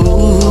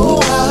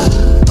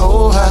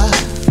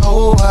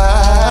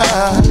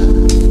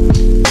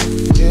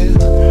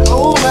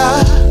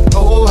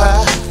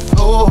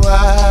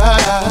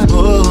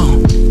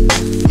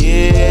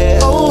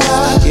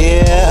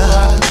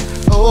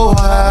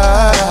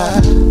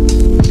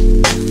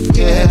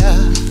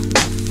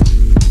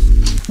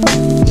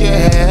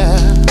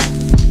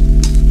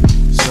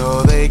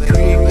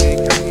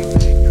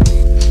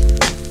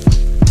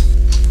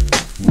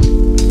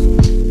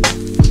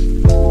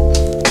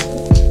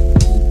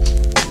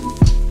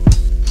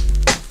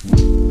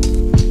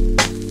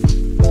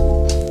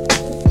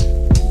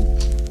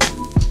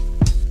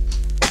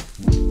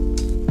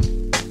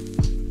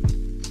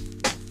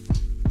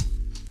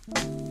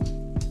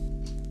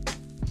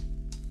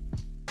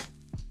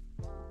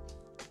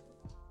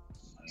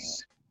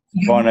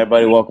 Morning,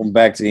 everybody. Welcome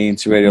back to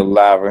ENT Radio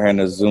Live. We're here in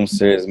the Zoom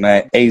series,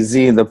 man. AZ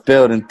in the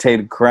building,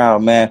 Tated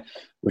Crown, man.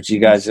 What you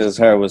guys just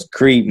heard was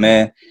Creep,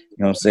 man. You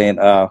know what I'm saying?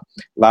 A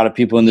lot of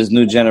people in this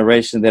new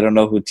generation, they don't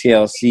know who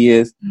TLC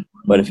is.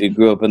 But if you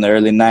grew up in the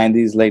early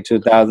 90s, late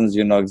 2000s,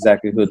 you know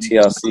exactly who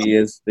TLC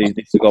is. They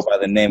used to go by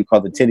the name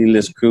called the Titty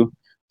List Crew.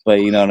 But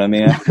you know what I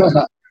mean?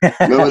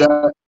 Remember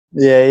that?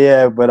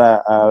 Yeah.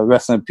 But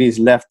rest in peace,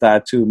 Left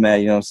Eye, too,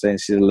 man. You know what I'm saying?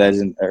 She's a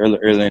legend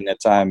earlier in that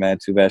time, man.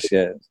 Too bad she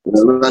had.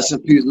 Rest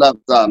in peace, Left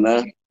Eye,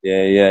 man.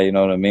 Yeah, you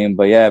know what I mean?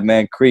 But yeah,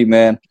 man, Creep,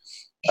 man.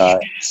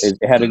 It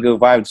had a good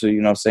vibe to it,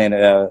 you know what I'm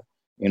saying?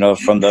 You know,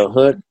 from the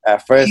hood,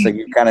 at first, like,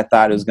 you kind of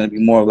thought it was going to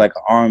be more of like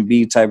an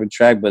R&B type of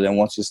track, but then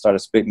once you started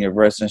spitting your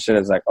verse and shit,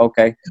 it's like,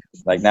 okay,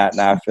 like, now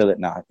I feel it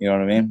now. You know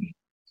what I mean?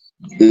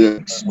 Yeah.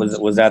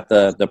 Was that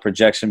the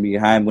projection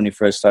behind when you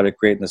first started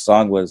creating the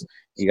song? Was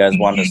you guys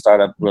wanted to start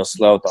up real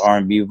slow with the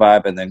R&B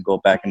vibe and then go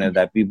back into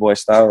that B-boy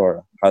style,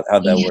 or how'd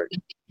that work?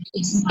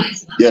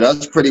 Yeah,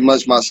 that's pretty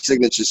much my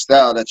signature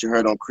style that you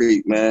heard on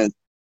Creep, man.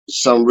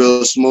 Something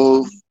real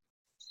smooth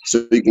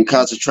so you can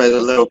concentrate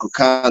on lyrical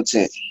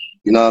content.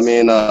 You know what I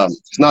mean?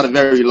 It's not a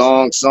very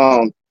long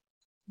song.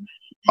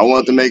 I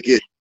want to make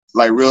it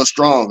like real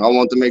strong. I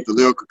want to make the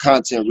lyrical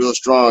content real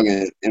strong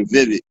and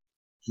vivid.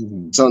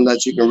 Mm-hmm. Something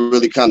that you can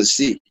really kind of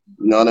see. You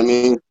know what I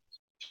mean?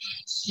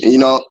 And, you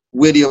know,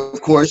 witty,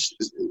 of course,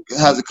 it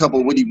has a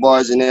couple witty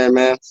bars in there,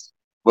 man.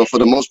 But for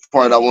the most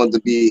part, I want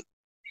to be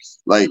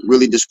like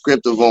really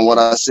descriptive on what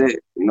I said.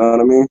 You know what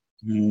I mean?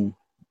 Mm-hmm.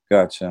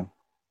 Gotcha.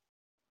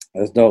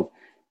 That's dope.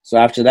 So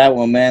after that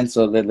one, man,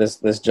 so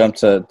let's jump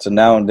to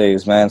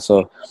nowadays, man.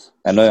 So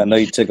I know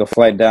you took a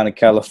flight down to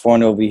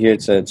California over here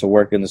to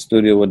work in the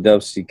studio with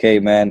Dub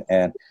CK, man,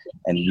 and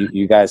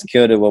you guys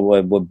killed it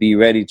with Be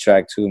Ready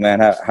track too,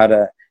 man.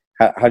 How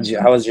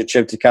was your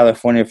trip to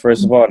California,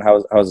 first of all, and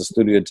how was the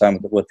studio time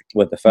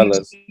with the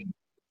fellas? It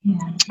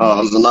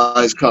was a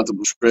nice,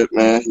 comfortable trip,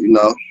 man. You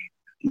know,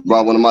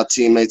 brought one of my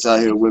teammates out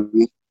here with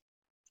me.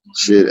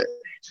 Shit,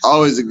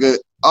 always a good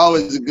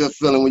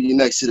feeling when you're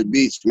next to the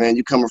beach, man.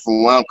 You coming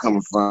from where I'm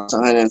coming from. It's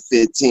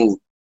 115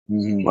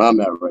 where I'm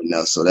at right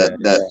now. So that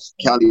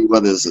Cali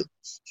weather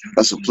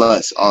that's a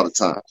plus all the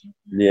time.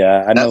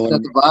 Yeah, I know.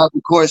 That's the vibe,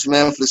 of course,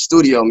 man, for the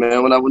studio,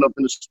 man. When I went up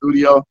in the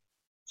studio,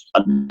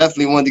 I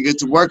definitely wanted to get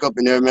to work up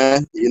in there,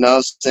 man. You know what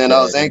I'm saying?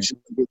 I was anxious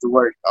to get to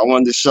work. I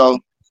wanted to show.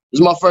 This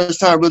is my first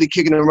time really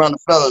kicking it around the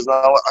fellas.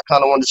 I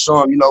kind of wanted to show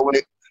them, you know, when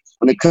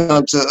it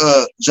comes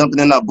to jumping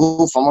in that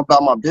booth, I'm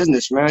about my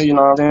business, man. You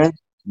know what I'm saying?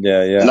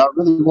 Yeah. And I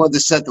really wanted to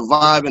set the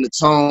vibe and the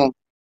tone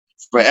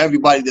for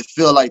everybody to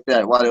feel like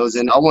that while it was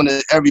in. I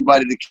wanted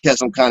everybody to catch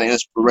some kind of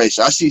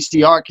inspiration. I see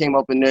CR came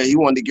up in there. He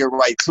wanted to get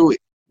right to it.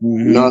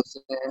 Mm-hmm. You know what I'm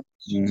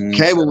saying? Mm-hmm.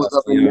 Cable was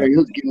up in there. He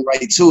was getting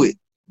right to it.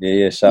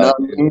 Yeah. Shout out.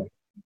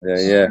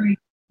 Yeah.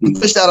 We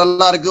pushed out a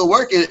lot of good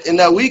work in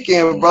that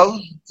weekend, bro.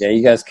 Yeah,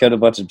 you guys killed a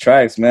bunch of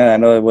tracks, man. I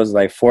know it was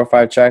like 4 or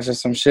 5 tracks or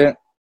some shit.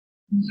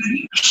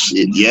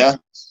 Shit, yeah.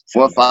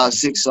 4, 5,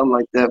 6, something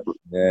like that.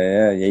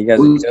 Yeah. You guys.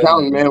 Who's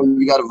counting, man? When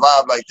you got a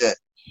vibe like that.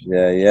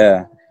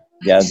 Yeah.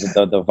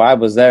 The vibe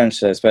was there and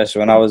shit, especially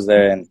when I was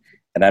there, and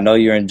I know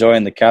you're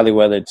enjoying the Cali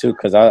weather too,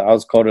 because I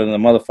was colder than the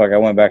motherfucker. I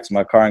went back to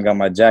my car and got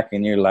my jacket,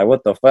 and you're like,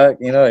 "What the fuck?"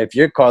 You know, if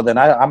you're cold, then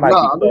I might.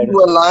 No, be you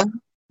weren't lying.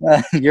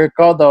 You're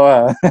cold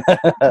though.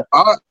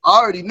 I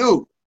already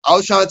knew. I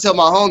was trying to tell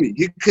my homie.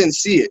 He couldn't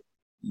see it.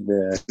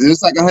 Yeah.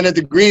 It's like 100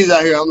 degrees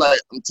out here. I'm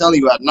telling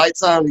you, at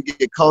nighttime it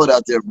get cold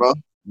out there, bro.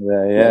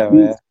 Yeah,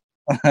 man.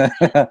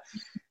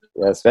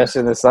 Yeah,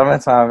 especially in the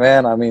summertime,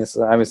 man. I mean,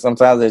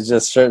 sometimes it's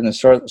just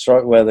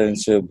short weather and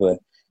shit, but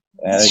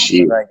man,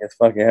 it's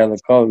fucking hella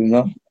cold, you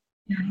know.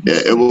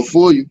 Yeah, it will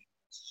fool you.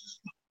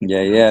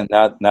 Yeah.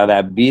 Now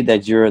that beat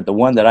that you're the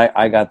one that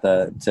I got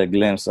to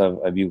glimpse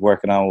of you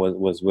working on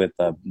was with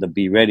the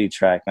Be Ready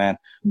track, man.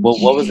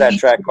 What was that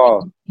track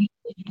called?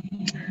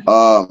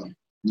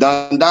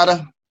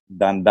 Dandada,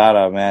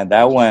 man.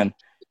 That one,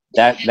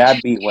 that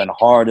beat went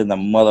hard in the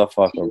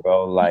motherfucker,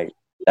 bro. Like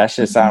that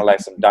shit sounded like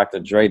some Dr.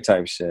 Dre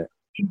type shit.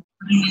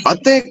 I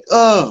think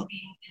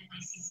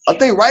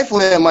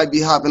Rifleman might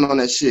be hopping on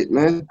that shit,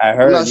 man. I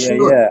heard,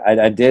 yeah.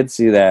 I did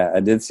see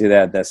that.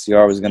 That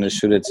CR was gonna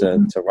shoot it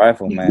to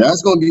Rifleman.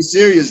 That's gonna be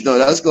serious though.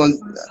 That's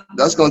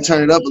gonna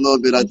turn it up a little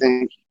bit, I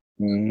think.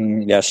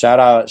 Mm-hmm. Yeah, shout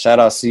out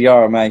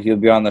CR, man. He'll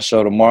be on the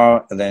show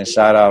tomorrow, and then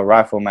shout out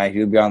Rifleman.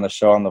 He'll be on the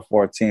show on the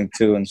 14th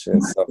too and shit.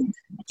 So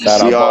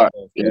shout out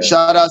CR.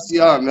 Shout out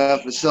CR, man,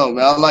 for sure,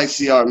 man. I like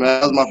CR,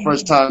 man. That was my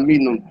first time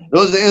meeting him. It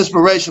was an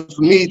inspiration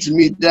for me to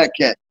meet that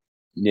cat.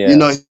 Yeah, you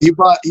know, he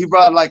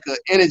brought like an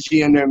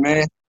energy in there,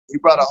 man. He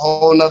brought a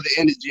whole nother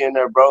energy in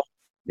there, bro.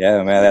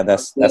 Yeah, man.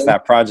 That's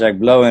that Project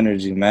Blow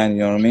energy, man. You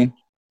know what I mean?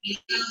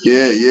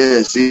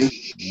 Yeah.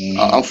 See,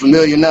 I'm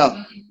familiar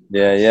now.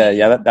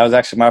 Yeah. That was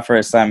actually my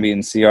first time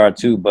meeting CR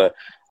too, but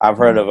I've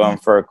heard of him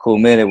for a cool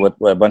minute with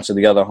a bunch of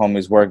the other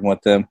homies working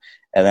with him.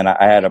 And then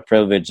I had a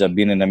privilege of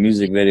being in a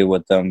music video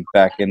with them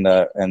back in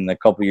a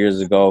couple years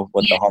ago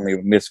with the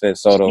homie Misfit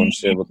Soto and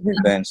shit with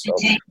Revenge. So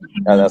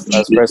that's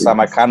the first time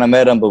I kind of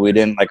met him, but we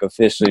didn't like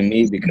officially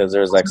meet because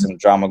there was like some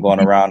drama going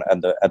around at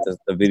the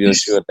video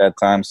shoot at that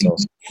time. So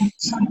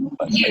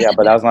but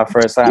that was my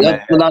first time.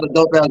 Yeah, a lot of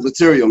dope ass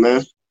material,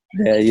 man.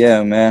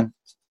 Yeah, man.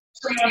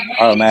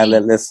 All right, man.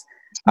 Let's.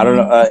 I don't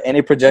know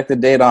any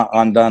projected date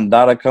on Don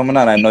Dada coming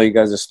out. I know you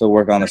guys are still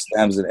working on the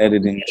stems and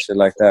editing and shit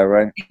like that,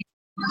 right?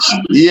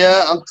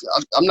 Yeah,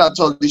 I'm not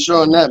totally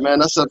sure on that, man.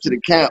 That's up to the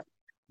camp.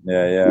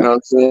 Yeah. You know what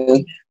I'm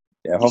saying?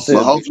 Yeah,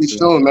 hopefully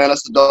soon, man.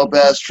 That's the dope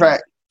ass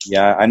track.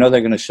 Yeah, I know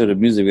they're gonna shoot a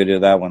music video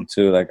of that one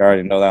too. Like I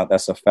already know that.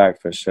 That's a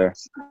fact for sure.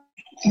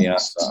 You know,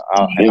 so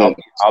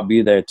I'll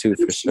be there too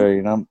for sure.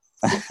 You know.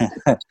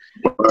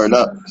 Word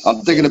up.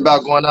 I'm thinking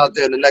about going out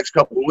there in the next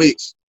couple of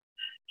weeks.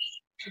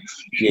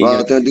 Yeah,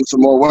 out there and do some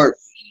more work.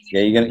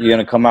 Yeah, you're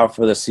gonna come out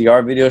for the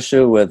CR video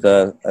shoot with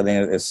I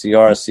think it's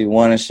CR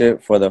C1 and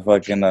shit for the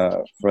fucking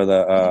what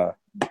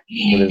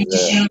is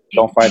it?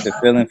 Don't Fight the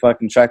Feeling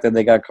fucking track that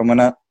they got coming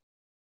up.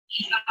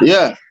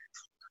 Yeah,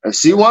 if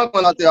C1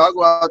 going out there, I'll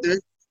go out there.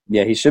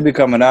 Yeah, he should be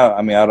coming out.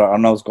 I mean, I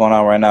don't know what's going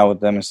on right now with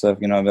them and stuff.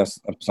 You know, that's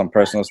some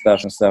personal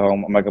stuff and stuff.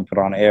 I'm not gonna put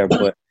on the air,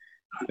 but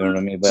you know what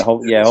I mean. But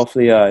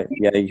hopefully,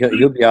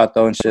 he'll be out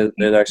though and shit.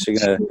 They're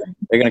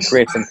gonna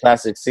create some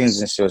classic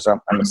scenes and shit. So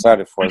I'm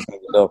excited for it. It's gonna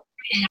be dope.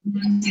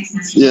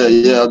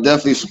 Yeah, I'll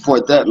definitely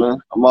support that, man.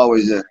 I'm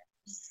always there.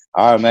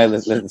 All right, man.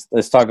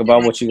 Let's talk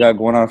about what you got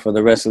going on for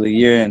the rest of the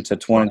year into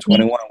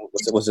 2021.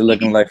 What's it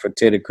looking like for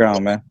Tated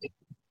Crown, man?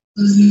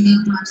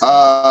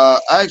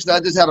 I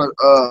just had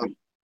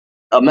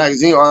a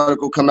magazine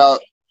article come out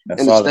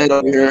in the state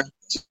over here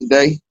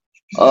today.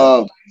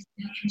 I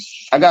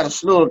got a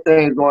slew of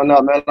things going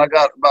on, man. I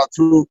got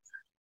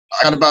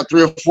about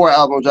 3 or 4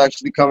 albums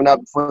actually coming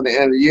out before the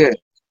end of the year.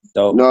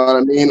 Dope. You know what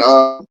I mean?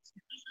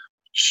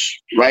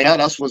 Right now,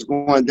 that's what's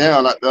going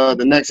down.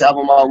 The next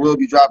album I will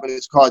be dropping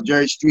is called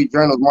Jerry Street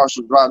Journals,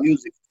 Marshall Drive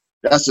Music.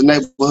 That's the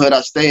neighborhood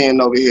I stay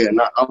in over here.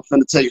 And I'm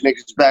finna take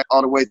niggas back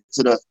all the way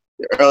to the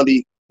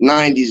early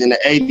 90s and the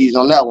 80s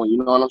on that one. You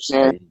know what I'm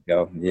saying? There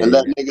you go. Yeah, and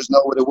let niggas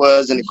know what it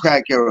was in the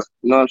crack era.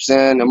 You know what I'm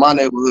saying? In my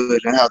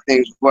neighborhood and how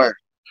things were.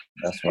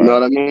 That's right. You know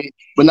what I mean?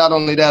 But not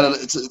only that,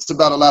 it's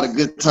about a lot of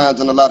good times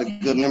and a lot of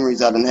good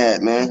memories I've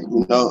had, man.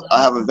 You know,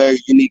 I have a very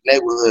unique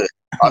neighborhood.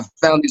 Our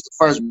family's the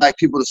first black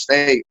people to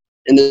stay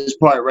in this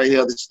part right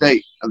here of the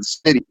state, of the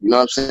city. You know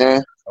what I'm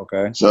saying?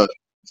 Okay. So,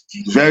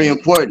 very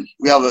important.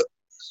 We have a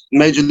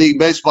Major League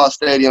Baseball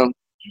stadium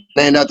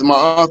named after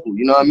my uncle.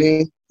 You know what I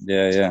mean?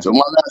 Yeah. So,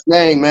 my last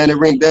name, man, it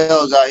ring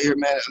bells out here,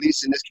 man, at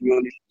least in this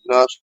community. You know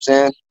what I'm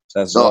saying?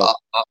 That's so,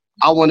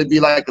 I want to be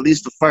like at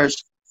least the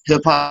first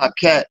hip-hop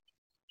cat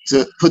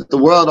to put the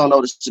world on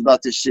notice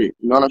about this shit.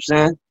 You know what I'm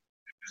saying?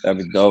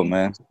 That'd be dope,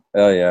 man.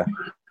 Hell yeah.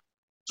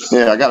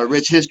 Yeah, I got a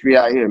rich history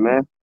out here,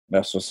 man.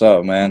 That's what's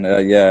up, man.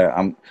 Yeah,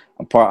 I'm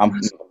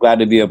glad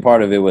to be a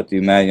part of it with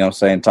you, man. You know what I'm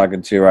saying?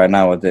 Talking to you right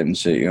now with it and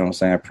shit. You know what I'm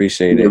saying? I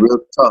appreciate it. Real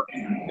talk.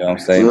 You know what I'm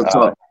saying? Real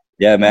talk.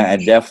 Yeah, man,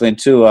 and definitely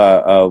too.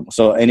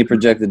 So any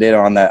projected data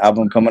on that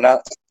album coming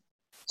out,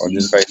 or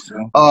just very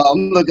soon?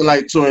 I'm looking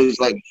like towards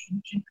like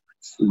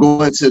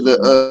going to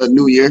the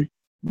new year,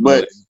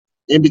 but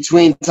in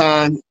between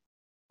time,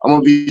 I'm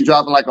gonna be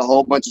dropping like a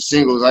whole bunch of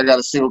singles. I got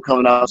a single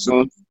coming out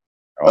soon.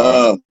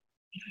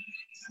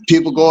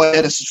 People go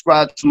ahead and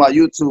subscribe to my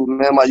YouTube,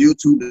 man. My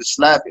YouTube is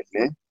slapping,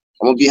 man.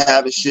 I'm gonna be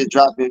having shit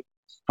dropping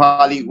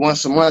probably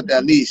once a month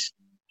at least.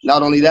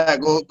 Not only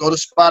that, go to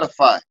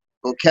Spotify.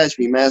 Go catch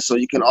me, man, so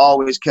you can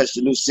always catch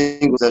the new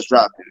singles that's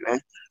dropping,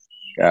 man.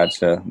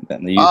 Gotcha.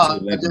 And the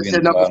YouTube I just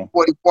hit number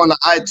 44 on the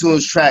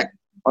iTunes track,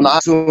 on the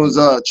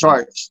iTunes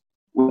charts,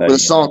 with a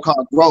song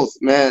called Growth,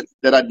 man,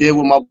 that I did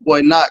with my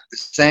boy Knock, the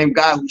same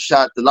guy who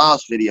shot the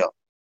Lost video.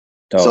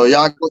 Dope. So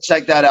y'all go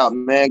check that out,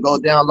 man. Go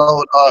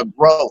download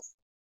Growth,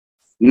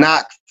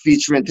 Knock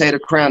featuring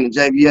Tated Crown and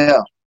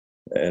JBL.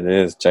 It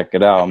is. Check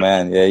it out,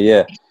 man.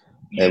 Yeah.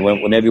 And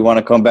whenever you want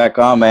to come back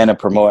on, man, and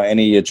promote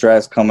any of your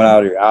tracks coming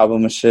out of your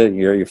album and shit,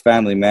 you're your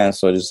family, man.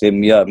 So just hit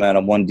me up, man.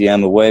 I'm one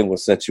DM away. We'll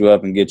set you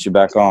up and get you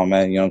back on,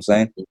 man. You know what I'm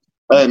saying?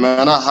 Hey,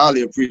 man, I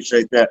highly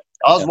appreciate that.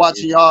 I was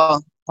watching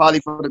y'all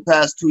probably for the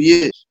past 2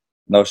 years.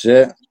 No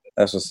shit?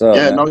 That's what's up,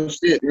 man. No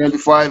shit, man.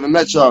 Before I even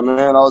met y'all,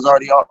 man, I was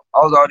already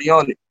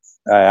on it.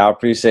 I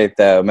appreciate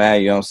that,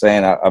 man. You know what I'm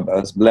saying? I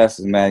was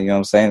blessed, man. You know what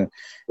I'm saying?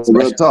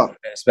 Real talk.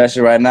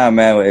 Especially right now,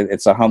 man.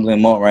 It's a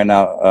humbling moment right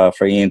now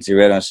for ENT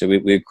Radio and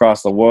shit. We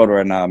across the world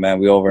right now, man.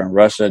 We over in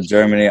Russia,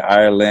 Germany,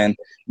 Ireland,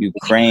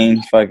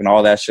 Ukraine, fucking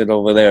all that shit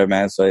over there,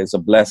 man. So it's a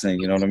blessing,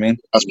 you know what I mean?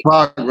 That's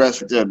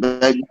progress right there,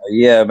 baby.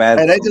 Yeah, man.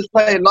 Hey, they just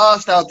played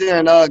Lost out there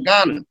in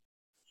Ghana.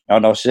 Oh,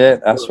 no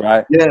shit? That's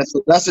right. Yeah,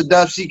 so that's a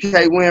Dub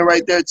CK win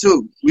right there,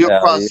 too. We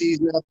across seas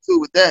now,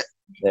 too, with that.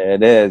 There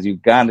it is.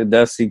 Uganda,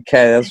 Dub CK.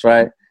 That's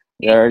right.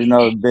 You already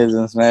know the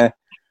business, man.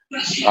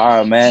 All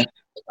right, man.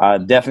 I'll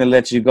definitely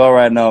let you go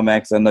right now, man,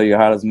 because I know you're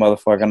hot as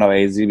motherfucker. I know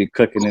AZ be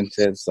cooking and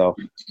shit, so.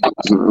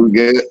 We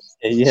good.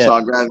 Yeah.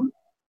 All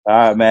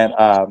right, man.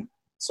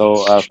 So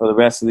for the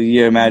rest of the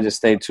year, man, just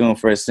stay tuned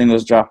for his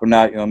singles dropping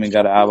out. You know what I mean?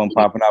 Got an album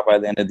popping out by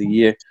the end of the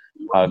year.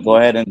 Go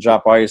ahead and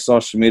drop all your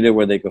social media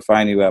where they can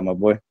find you at, my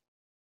boy.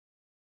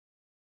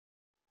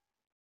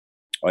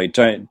 Oh, you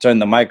turn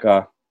the mic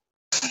off.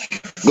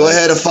 Go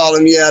ahead and follow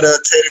me at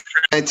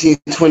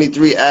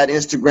Tater1923 at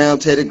Instagram,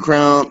 Tater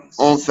Crown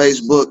on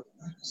Facebook,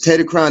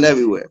 Tater Crown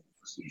everywhere.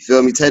 You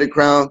feel me?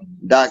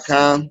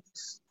 TaterCrown.com,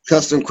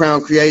 Custom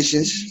Crown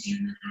Creations,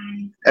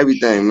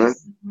 everything, man.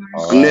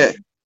 I'm there.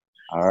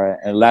 All right.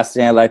 And last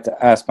thing I'd like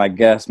to ask my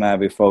guests, man,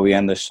 before we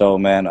end the show,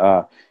 man,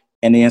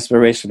 any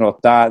inspirational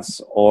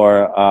thoughts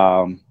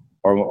or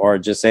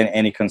just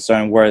any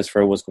concerned words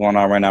for what's going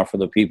on right now for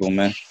the people,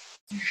 man?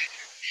 What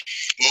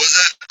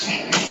was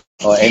that?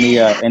 Or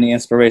any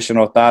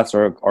inspirational thoughts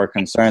or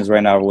concerns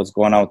right now, what's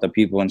going on with the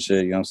people and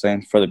shit, you know what I'm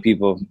saying? For the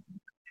people.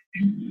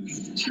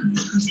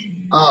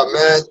 Oh,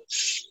 man.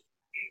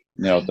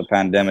 You know, the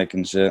pandemic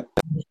and shit.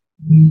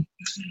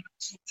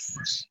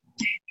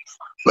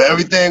 But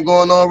everything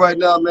going on right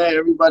now, man,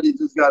 everybody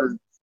just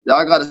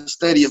y'all gotta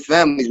stay to your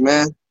families,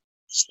 man.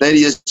 Stay to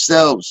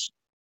yourselves.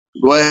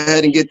 Go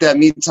ahead and get that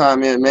me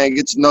time in, man.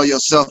 Get to know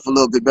yourself a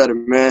little bit better,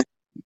 man,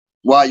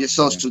 while you're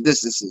social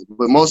distancing.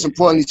 But most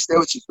importantly, stay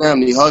with your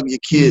family. Hug your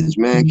kids,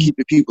 man. Keep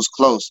your peoples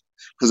close.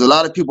 Because a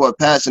lot of people are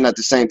passing at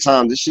the same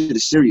time. This shit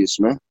is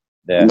serious, man.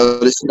 Yeah. You know,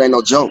 this shit ain't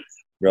no joke.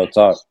 Real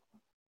talk.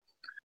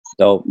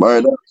 Dope.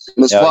 Word up.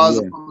 And as far as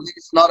the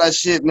police and all that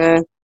shit,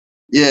 man,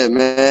 yeah,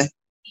 man.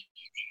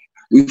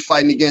 We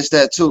fighting against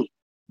that too.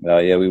 Oh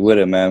yeah, we with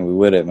it, man. We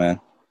with it, man.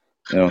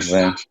 You know what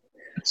I'm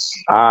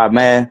saying?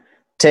 Man.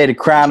 Tater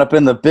Crown up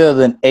in the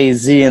building.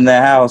 AZ in the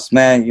house,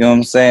 man. You know what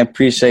I'm saying?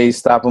 Appreciate you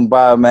stopping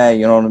by, man.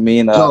 You know what I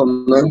mean?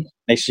 Man.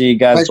 Make sure you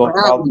guys go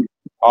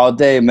all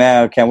day,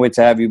 man. Can't wait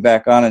to have you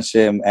back on and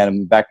shit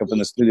and back up in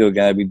the studio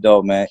again. That'd be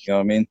dope, man. You know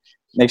what I mean?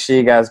 Make sure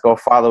you guys go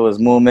follow his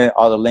movement.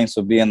 All the links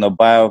will be in the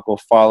bio. Go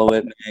follow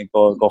it, man.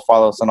 Go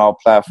follow us on all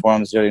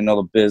platforms. You already know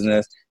the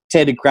business.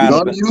 Tater Crown.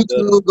 Go to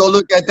YouTube. Go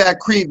look at that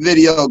Creep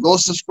video. Go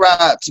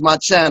subscribe to my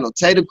channel,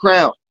 Tater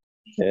Crown.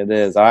 It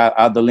is. I'll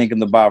have the link in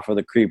the bio for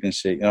the Creep and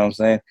shit. You know what I'm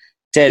saying?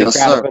 Tater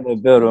Crown up in the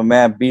building,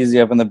 man.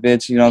 Beezy up in the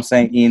bitch. You know what I'm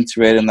saying? Ian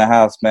Trade in the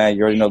house, man.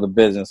 You already know the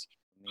business.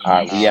 All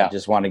right. Yeah.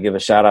 Just want to give a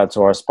shout out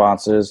to our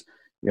sponsors.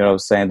 You know what I'm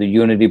saying? The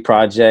Unity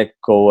Project.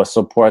 Go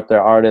support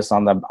their artists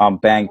on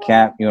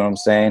Bandcamp. You know what I'm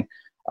saying?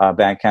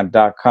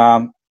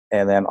 Bandcamp.com.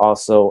 And then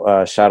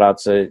also shout out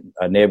to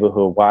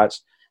Neighborhood Watch.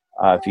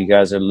 If you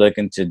guys are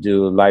looking to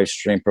do live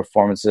stream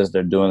performances,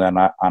 they're doing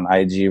that on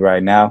IG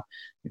right now.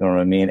 You know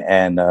what I mean?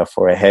 And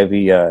for a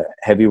heavy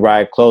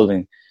ride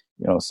clothing,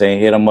 you know what I'm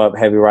saying? Hit them up,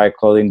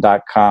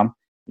 heavyrideclothing.com.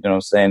 You know what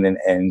I'm saying?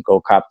 And go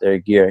cop their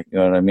gear. You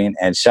know what I mean?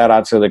 And shout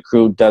out to the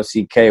crew, Dub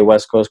CK,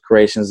 West Coast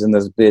Creations in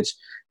this bitch.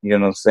 You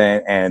know what I'm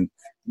saying? And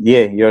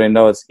yeah, you already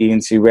know it's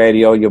ENT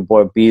Radio, your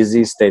boy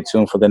Beezy. Stay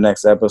tuned for the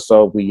next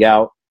episode. We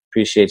out.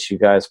 Appreciate you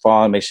guys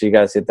following. Make sure you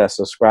guys hit that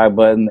subscribe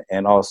button.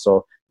 And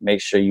also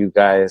make sure you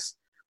guys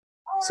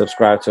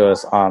subscribe to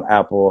us on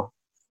Apple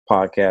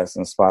Podcasts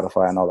and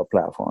Spotify and all the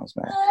platforms,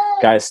 man.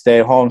 Guys, stay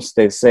home,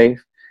 stay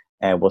safe,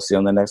 and we'll see you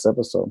on the next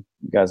episode.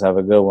 You guys have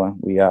a good one.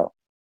 We out.